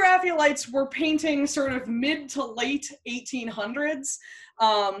pre-Raphaelites were painting sort of mid to late 1800s.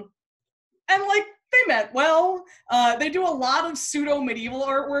 And like, they meant well. They do a lot of pseudo-medieval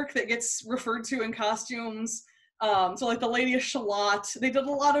artwork that gets referred to in costumes. So like the Lady of Shalott, they did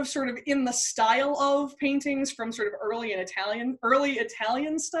a lot of sort of in the style of paintings from sort of early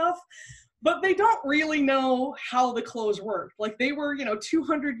Italian stuff, but they don't really know how the clothes worked. Like, they were, you know,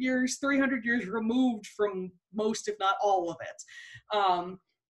 200 years, 300 years removed from most, if not all of it.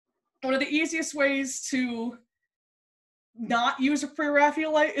 One of the easiest ways to not use a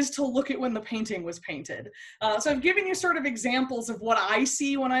pre-Raphaelite is to look at when the painting was painted. So I've given you sort of examples of what I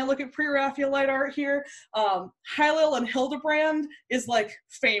see when I look at pre-Raphaelite art here. Heilel and Hildebrand is like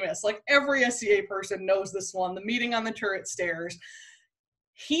famous. Like, every SCA person knows this one, the meeting on the turret stairs.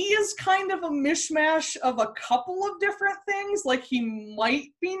 He is kind of a mishmash of a couple of different things. Like, he might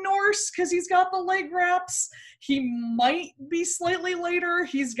be Norse because he's got the leg wraps. He might be slightly later.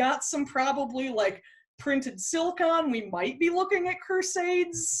 He's got some probably like printed silk on. We might be looking at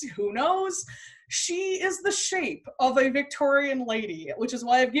Crusades. Who knows? She is the shape of a Victorian lady, which is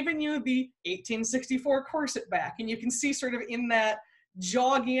why I've given you the 1864 corset back. And you can see sort of in that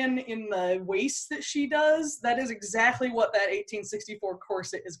jog in the waist that she does, that is exactly what that 1864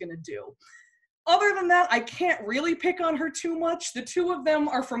 corset is going to do. Other than that, I can't really pick on her too much. The two of them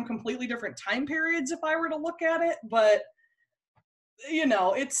are from completely different time periods if I were to look at it, but you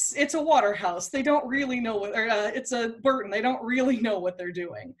know, it's a Waterhouse. They don't really know what, or it's a Burton. They don't really know what they're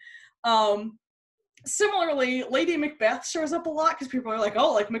doing. Similarly, Lady Macbeth shows up a lot because people are like,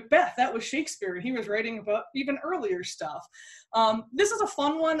 oh, like Macbeth, that was Shakespeare, and he was writing about even earlier stuff. This is a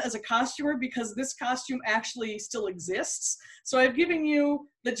fun one as a costumer because this costume actually still exists. So I've given you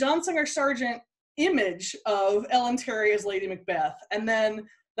the John Singer Sargent image of Ellen Terry as Lady Macbeth, and then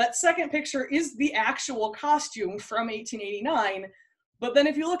that second picture is the actual costume from 1889. But then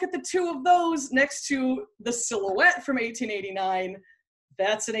if you look at the two of those next to the silhouette from 1889,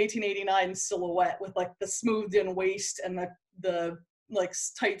 that's an 1889 silhouette with like the smoothed in waist and the like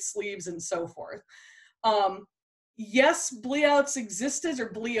tight sleeves and so forth. Yes, bleouts existed, or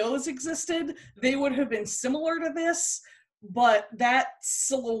bleos existed. They would have been similar to this, but that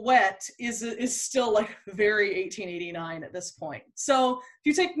silhouette is still like very 1889 at this point. So if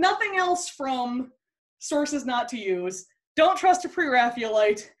you take nothing else from sources not to use, don't trust a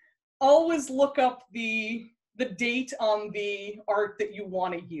pre-Raphaelite. Always look up the date on the art that you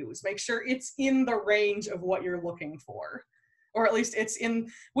want to use. Make sure it's in the range of what you're looking for, or at least it's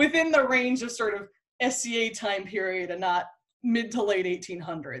within the range of sort of SCA time period and not mid to late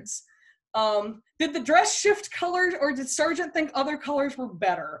 1800s. Did the dress shift colors, or did Sargent think other colors were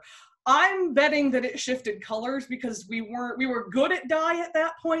better? I'm betting that it shifted colors because we were good at dye at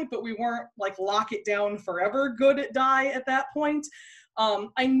that point, but we weren't like lock it down forever good at dye at that point.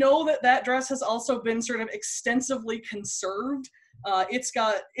 I know that dress has also been sort of extensively conserved.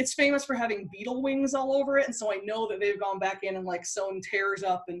 It's famous for having beetle wings all over it, and so I know that they've gone back in and like sewn tears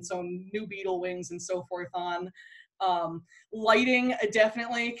up and sewn new beetle wings and so forth on. Lighting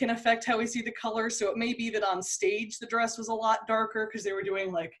definitely can affect how we see the colors, so it may be that on stage the dress was a lot darker because they were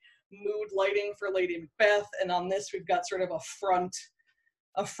doing like mood lighting for Lady Macbeth, and on this we've got sort of a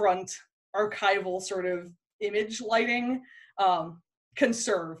front archival sort of image lighting.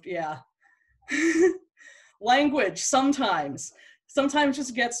 Conserved, yeah. Language sometimes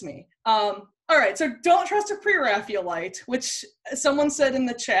just gets me. All right, so don't trust a pre-Raphaelite, which someone said in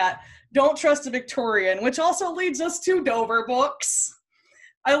the chat. Don't trust a Victorian, which also leads us to Dover books.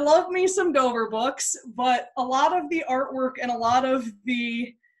 I love me some Dover books, but a lot of the artwork and a lot of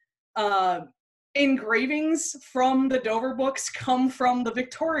the engravings from the Dover books come from the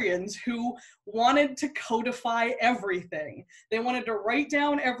Victorians, who wanted to codify everything. They wanted to write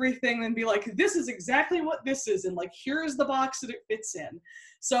down everything and be like, this is exactly what this is, and like, here's the box that it fits in.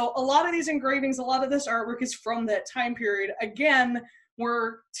 So a lot of these engravings, a lot of this artwork is from that time period. Again,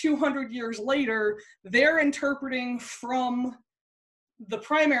 we're 200 years later, they're interpreting from the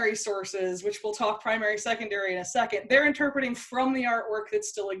primary sources, which we'll talk primary, secondary in a second. They're interpreting from the artwork that's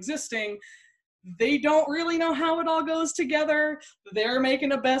still existing. They don't really know how it all goes together. They're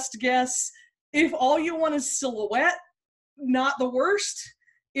making a best guess. If all you want is silhouette, not the worst.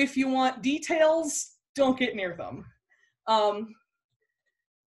 If you want details, don't get near them.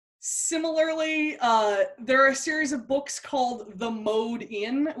 Similarly, there are a series of books called The Mode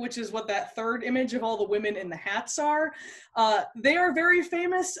In, which is what that third image of all the women in the hats are. They are very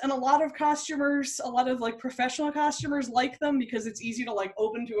famous, and a lot of costumers, a lot of like professional costumers like them because it's easy to like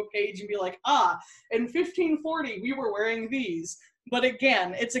open to a page and be like, ah, in 1540 we were wearing these. But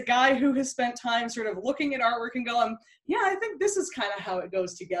again, it's a guy who has spent time sort of looking at artwork and going, yeah, I think this is kind of how it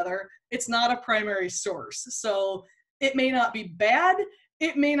goes together. It's not a primary source, so it may not be bad.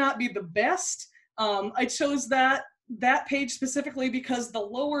 It may not be the best. I chose that page specifically because the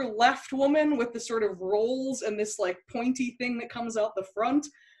lower left woman with the sort of rolls and this like pointy thing that comes out the front,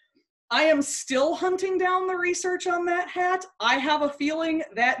 I am still hunting down the research on that hat. I have a feeling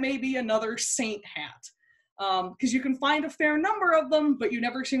that may be another saint hat. Because you can find a fair number of them, but you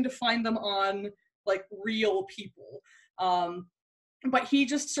never seem to find them on like real people. But he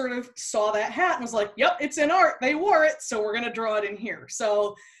just sort of saw that hat and was like, yep, it's in art. They wore it, so we're going to draw it in here.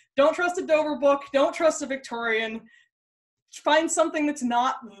 So don't trust a Dover book. Don't trust a Victorian. Find something that's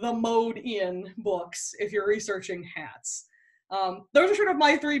not the Mode In books if you're researching hats. Those are sort of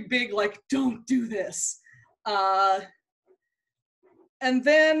my three big, like, don't do this. And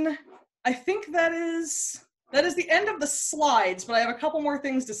then I think that is the end of the slides, but I have a couple more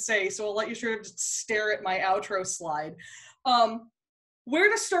things to say, so I'll let you sort of just stare at my outro slide.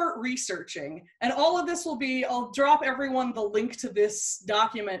 Where to start researching, and all of this will be, I'll drop everyone the link to this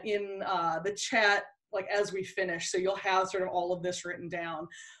document in the chat like as we finish, so you'll have sort of all of this written down.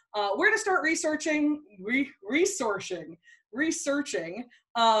 Where to start researching.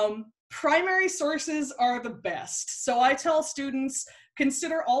 Primary sources are the best. So I tell students,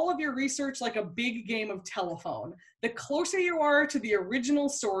 consider all of your research like a big game of telephone. The closer you are to the original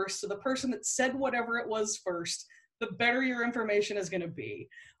source, to the person that said whatever it was first, the better your information is going to be.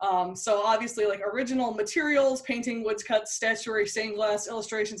 So obviously, like original materials, painting, woods cuts, statuary, stained glass,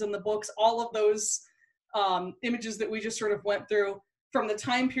 illustrations in the books, all of those images that we just sort of went through from the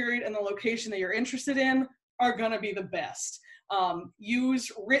time period and the location that you're interested in are going to be the best.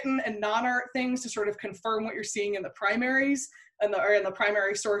 Use written and non-art things to sort of confirm what you're seeing in the primaries and in the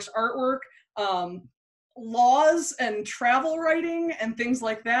primary source artwork. laws and travel writing and things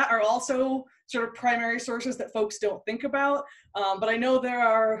like that are also sort of primary sources that folks don't think about. But I know there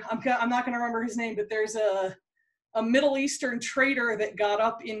are, I'm not going to remember his name, but there's a Middle Eastern trader that got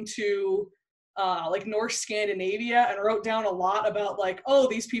up into like North Scandinavia and wrote down a lot about like, oh,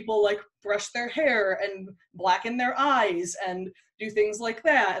 these people like brush their hair and blacken their eyes and do things like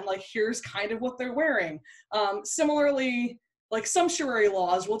that. And like, here's kind of what they're wearing. Similarly, like sumptuary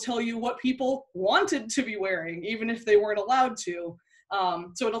laws will tell you what people wanted to be wearing, even if they weren't allowed to.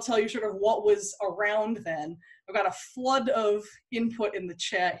 So it'll tell you sort of what was around then. I've got a flood of input in the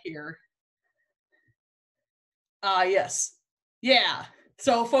chat here. Yes. Yeah.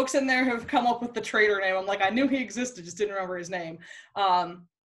 So folks in there have come up with the trader name. I'm like, I knew he existed, just didn't remember his name. And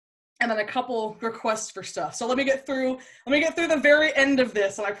then a couple requests for stuff. So let me get through the very end of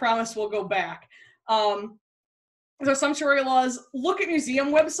this, and I promise we'll go back. So sumptuary laws, look at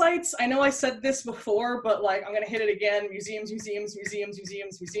museum websites. I know I said this before, but like I'm gonna hit it again. Museums.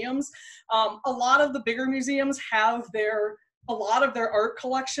 A lot of the bigger museums have a lot of their art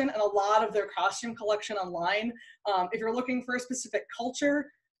collection and a lot of their costume collection online. If you're looking for a specific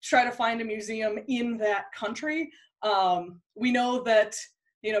culture, try to find a museum in that country. We know that,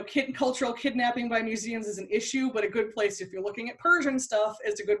 you know, cultural kidnapping by museums is an issue, but a good place if you're looking at Persian stuff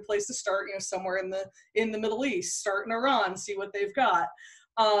is a good place to start, you know, somewhere in the Middle East. Start in Iran, see what they've got.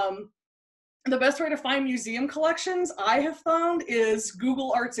 The best way to find museum collections I have found is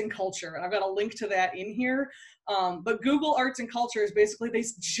Google Arts and Culture, and I've got a link to that in here. But Google Arts and Culture is basically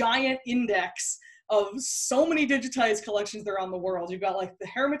this giant index of so many digitized collections that are on the world. You've got like the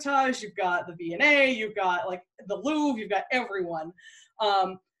Hermitage, you've got the V&A, you've got like the Louvre, you've got everyone.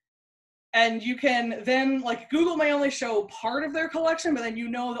 And you can then, like, Google may only show part of their collection, but then you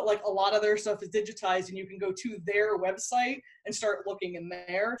know that like a lot of their stuff is digitized and you can go to their website and start looking in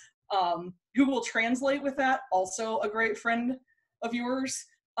there. Google Translate with that, also a great friend of yours.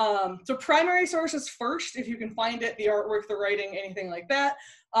 So primary sources first, if you can find it, the artwork, the writing, anything like that.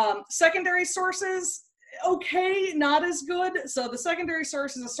 Secondary sources, okay, not as good. So the secondary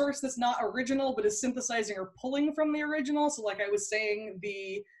source is a source that's not original, but is synthesizing or pulling from the original. So like I was saying,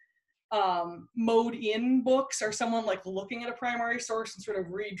 the mode in books are someone like looking at a primary source and sort of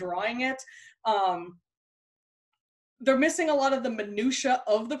redrawing it. They're missing a lot of the minutia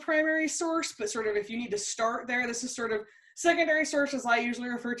of the primary source, but sort of if you need to start there, this is sort of secondary sources I usually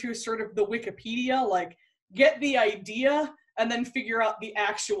refer to as sort of the Wikipedia, like get the idea and then figure out the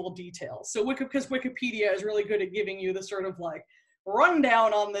actual details. So because Wikipedia is really good at giving you the sort of like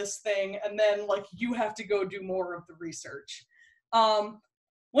rundown on this thing, and then like you have to go do more of the research.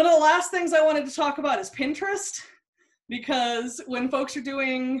 One of the last things I wanted to talk about is Pinterest, because when folks are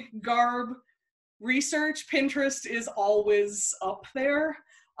doing garb research, Pinterest is always up there.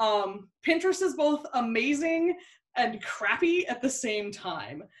 Pinterest is both amazing and crappy at the same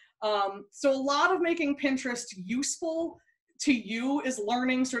time. So a lot of making Pinterest useful to you is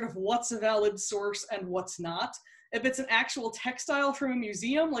learning sort of what's a valid source and what's not. If it's an actual textile from a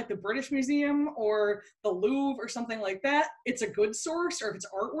museum, like the British Museum or the Louvre or something like that, it's a good source. Or if it's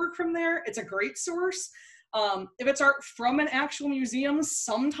artwork from there, it's a great source. If it's art from an actual museum,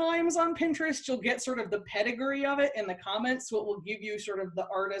 sometimes on Pinterest, you'll get sort of the pedigree of it in the comments, so it will give you sort of the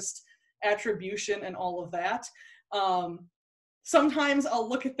artist attribution and all of that. Sometimes I'll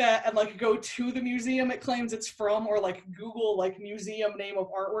look at that and like go to the museum it claims it's from, or like Google like museum name of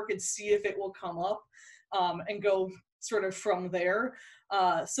artwork and see if it will come up, and go sort of from there.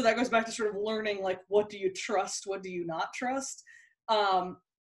 So that goes back to sort of learning like what do you trust, what do you not trust.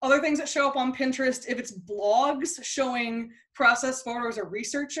 Other things that show up on Pinterest, if it's blogs showing process photos or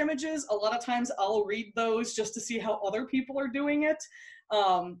research images, a lot of times I'll read those just to see how other people are doing it,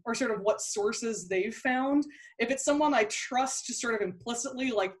 or sort of what sources they've found. If it's someone I trust just sort of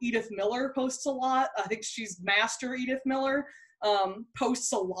implicitly, like Edith Miller posts a lot, I think she's Master Edith Miller,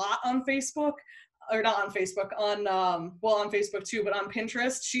 posts a lot on Facebook, or not on Facebook, on, well, on Facebook too, but on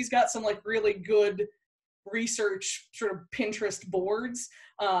Pinterest. She's got some like really good research sort of Pinterest boards.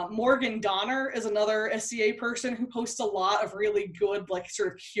 Morgan Donner is another SCA person who posts a lot of really good, like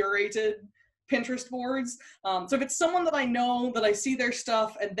sort of curated Pinterest boards. So if it's someone that I know, that I see their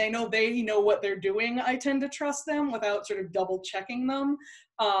stuff and they know what they're doing, I tend to trust them without sort of double checking them.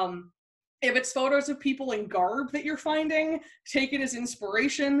 If it's photos of people in garb that you're finding, take it as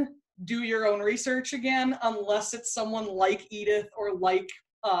inspiration, do your own research again, unless it's someone like Edith or like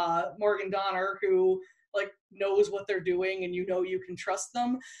Morgan Donner who like knows what they're doing and you know you can trust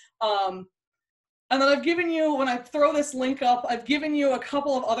them. And then I've given you, when I throw this link up, I've given you a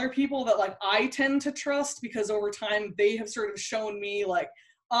couple of other people that like I tend to trust because over time they have sort of shown me like,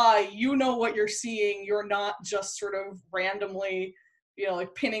 you know what you're seeing. You're not just sort of randomly, you know,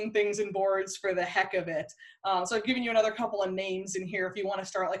 like pinning things in boards for the heck of it. So I've given you another couple of names in here if you want to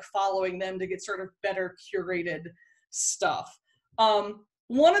start like following them to get sort of better curated stuff.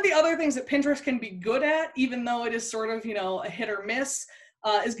 One of the other things that Pinterest can be good at, even though it is sort of, you know, a hit or miss,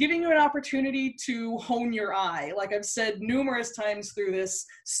 is giving you an opportunity to hone your eye. Like I've said numerous times through this,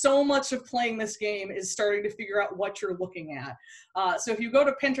 so much of playing this game is starting to figure out what you're looking at. So if you go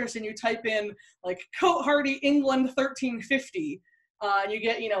to Pinterest and you type in like Cote Hardy England 1350, and you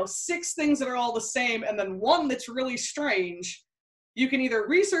get, you know, 6 things that are all the same and then one that's really strange, you can either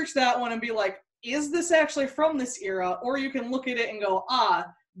research that one and be like, is this actually from this era? Or you can look at it and go,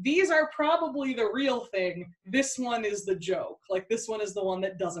 these are probably the real thing. This one is the joke. Like this one is the one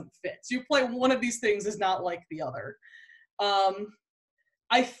that doesn't fit. So you play one of these things is not like the other.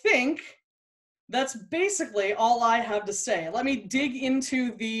 I think that's basically all I have to say. Let me dig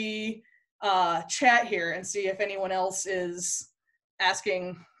into the chat here and see if anyone else is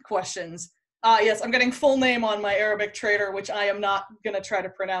asking questions. Yes, I'm getting full name on my Arabic trader, which I am not going to try to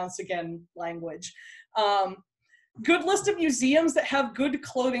pronounce again, language. Good list of museums that have good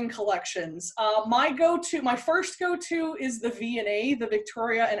clothing collections. My first go-to is the V&A, the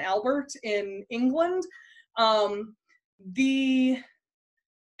Victoria and Albert in England. The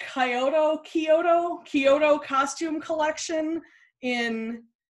Kyoto costume collection in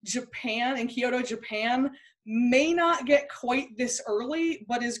Japan, in Kyoto, Japan, may not get quite this early,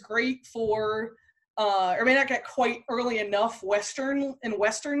 but is great for, or may not get quite early enough Western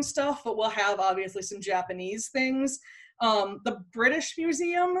stuff, but we'll have obviously some Japanese things. The British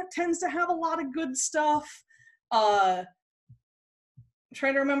Museum tends to have a lot of good stuff. I'm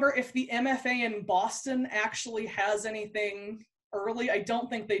trying to remember if the MFA in Boston actually has anything early. I don't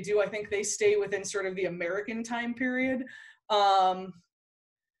think they do. I think they stay within sort of the American time period.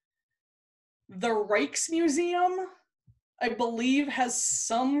 The Rijksmuseum, I believe, has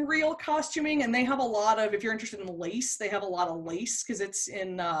some real costuming, and they have a lot of, if you're interested in lace, they have a lot of lace because it's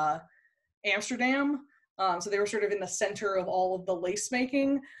in Amsterdam. So they were sort of in the center of all of the lace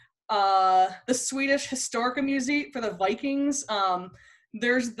making. The Swedish Historica Museum for the Vikings.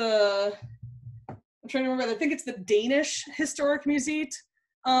 There's the, I'm trying to remember, I think it's the Danish Historic Museum.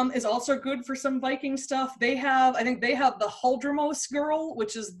 Is also good for some Viking stuff. They have, I think they have the Huldremos girl,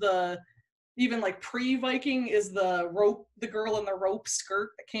 which is the, even like pre-Viking, is the girl in the rope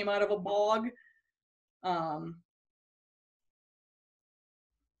skirt that came out of a bog.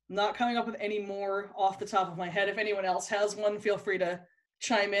 Not coming up with any more off the top of my head. If anyone else has one, feel free to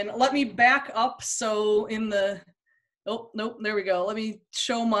chime in. Let me back up. So in the, oh, nope, there we go. Let me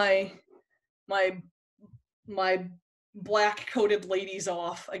show my black coated ladies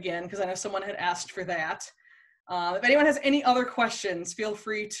off again, because I know someone had asked for that. If anyone has any other questions, feel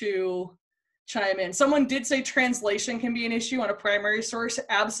free to chime in. Someone did say translation can be an issue on a primary source.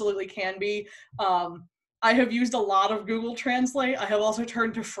 Absolutely can be. I have used a lot of Google Translate. I have also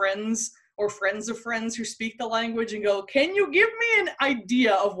turned to friends or friends of friends who speak the language and go, can you give me an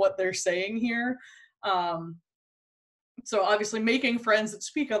idea of what they're saying here? So obviously making friends that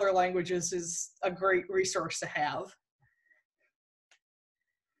speak other languages is a great resource to have.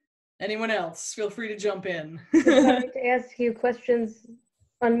 Anyone else? Feel free to jump in. Would you like me to ask you questions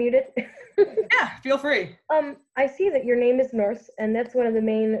unmuted? Yeah, feel free. I see that your name is Norse, and that's one of the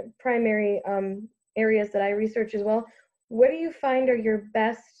main primary areas that I research as well. What do you find are your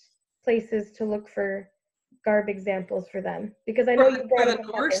best places to look for garb examples for them? Because I know you brought the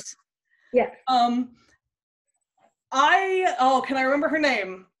Norse. Yeah. Can I remember her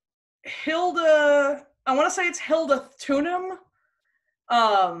name? Hilda. I want to say it's Hilda Thunum.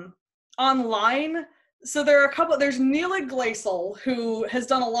 Online. So there are a couple, there's Nila Glaisel, who has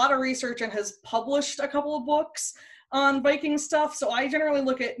done a lot of research and has published a couple of books on Viking stuff. So I generally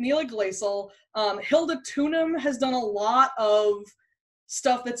look at Nila Glaisel. Hilda Thunum has done a lot of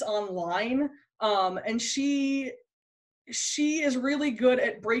stuff that's online. And she is really good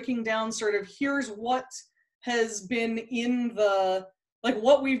at breaking down sort of, here's what has been in the, like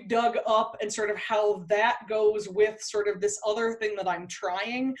what we've dug up and sort of how that goes with sort of this other thing that I'm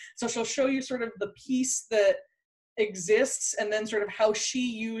trying. So she'll show you sort of the piece that exists and then sort of how she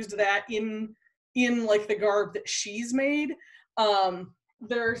used that in like the garb that she's made. Do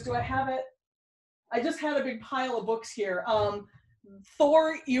I have it? I just had a big pile of books here.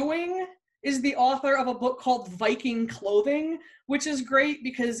 Thor Ewing is the author of a book called Viking Clothing, which is great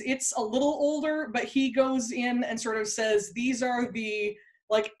because it's a little older, but he goes in and sort of says, these are the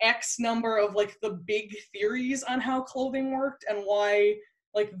like X number of like the big theories on how clothing worked and why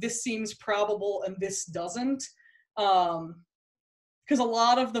like this seems probable and this doesn't. Because because a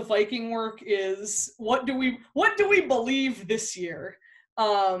lot of the Viking work is what do we believe this year.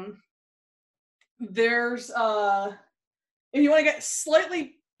 There's if you want to get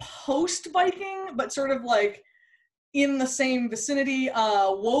slightly post-Viking, but sort of like in the same vicinity,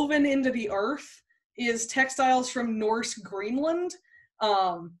 woven into the earth is textiles from Norse Greenland.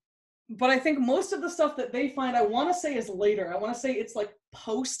 But I think most of the stuff that they find, I want to say is later. I want to say it's like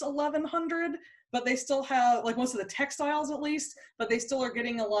post 1100, but they still have, like most of the textiles at least, but they still are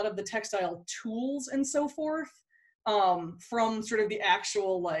getting a lot of the textile tools and so forth from sort of the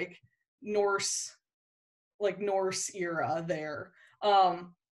actual like Norse era there.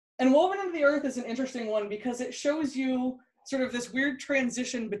 And woven into the earth is an interesting one because it shows you sort of this weird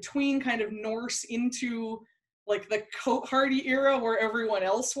transition between kind of Norse into like the coat hardy era where everyone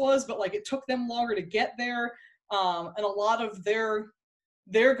else was, but like it took them longer to get there. And a lot of their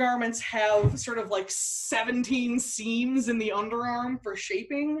garments have sort of like 17 seams in the underarm for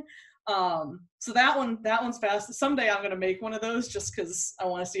shaping. So that one's fast. Someday I'm gonna make one of those just because I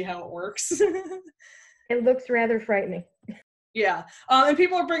want to see how it works. It looks rather frightening. Yeah, and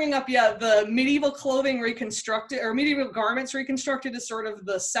people are bringing up, the medieval clothing reconstructed, or medieval garments reconstructed is sort of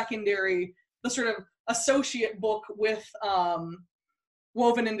the secondary, the sort of associate book with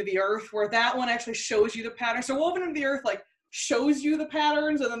Woven into the Earth, where that one actually shows you the pattern. So Woven into the Earth, like, shows you the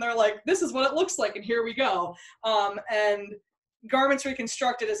patterns, and then they're like, this is what it looks like, and here we go. And Garments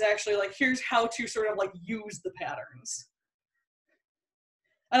Reconstructed is actually like, here's how to sort of like use the patterns.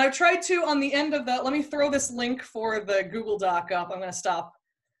 And I've tried to, on the end of that, let me throw this link for the Google Doc up. I'm going to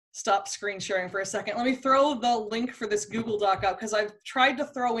stop screen sharing for a second. Let me throw the link for this Google Doc up because I've tried to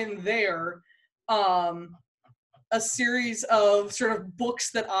throw in there a series of sort of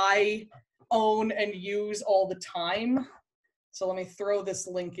books that I own and use all the time. So let me throw this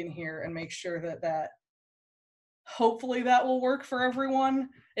link in here and make sure that hopefully that will work for everyone.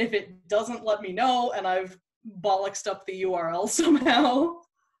 If it doesn't, let me know, and I've bollocksed up the URL somehow.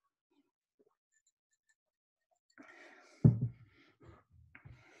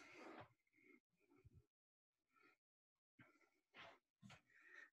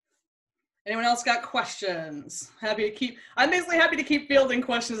 Anyone else got questions? I'm basically happy to keep fielding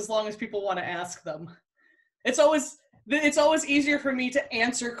questions as long as people want to ask them. It's always easier for me to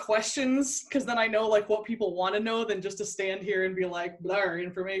answer questions because then I know like what people want to know than just to stand here and be like, blur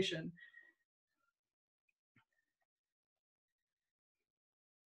information.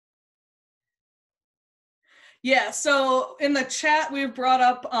 Yeah, so in the chat we've brought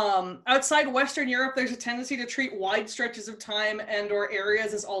up outside Western Europe, there's a tendency to treat wide stretches of time and or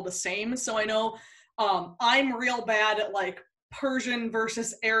areas as all the same. So I know I'm real bad at like Persian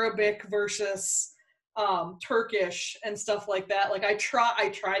versus Arabic versus Turkish and stuff like that. Like I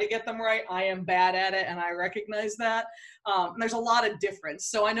try to get them right. I am bad at it and I recognize that. And there's a lot of difference.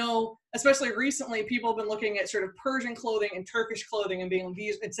 So I know, especially recently, people have been looking at sort of Persian clothing and Turkish clothing and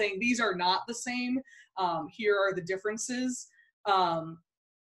saying these are not the same. Here are the differences.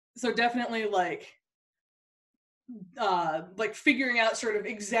 So definitely like figuring out sort of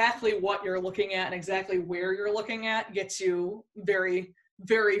exactly what you're looking at and exactly where you're looking at gets you very,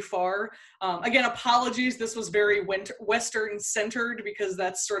 very far. Again, apologies, this was very Western centered because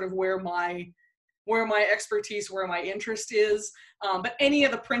that's sort of where my expertise, where my interest is. But any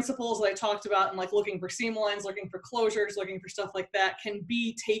of the principles that I talked about and like looking for seam lines, looking for closures, looking for stuff like that can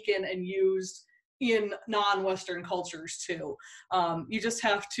be taken and used in non-Western cultures too. You just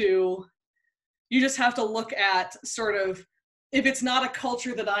have to look at sort of, if it's not a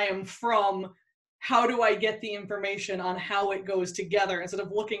culture that I am from, how do I get the information on how it goes together instead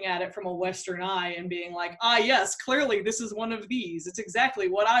of looking at it from a Western eye and being like, ah, yes, clearly this is one of these. It's exactly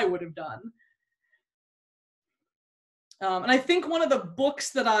what I would have done. And I think one of the books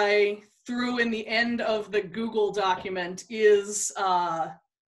that I threw in the end of the Google document is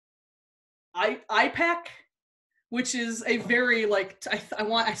IPAC, which is a very like, I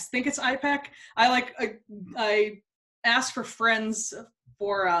think it's IPAC. I asked for friends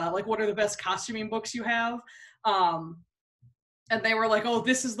for like, what are the best costuming books you have? And they were like, oh,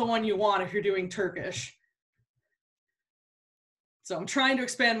 this is the one you want if you're doing Turkish. So I'm trying to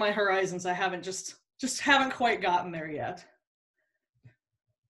expand my horizons. I haven't just haven't quite gotten there yet.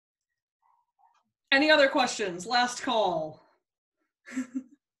 Any other questions? Last call.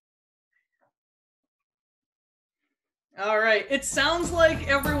 All right, it sounds like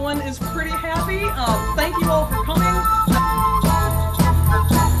everyone is pretty happy. Thank you all for coming.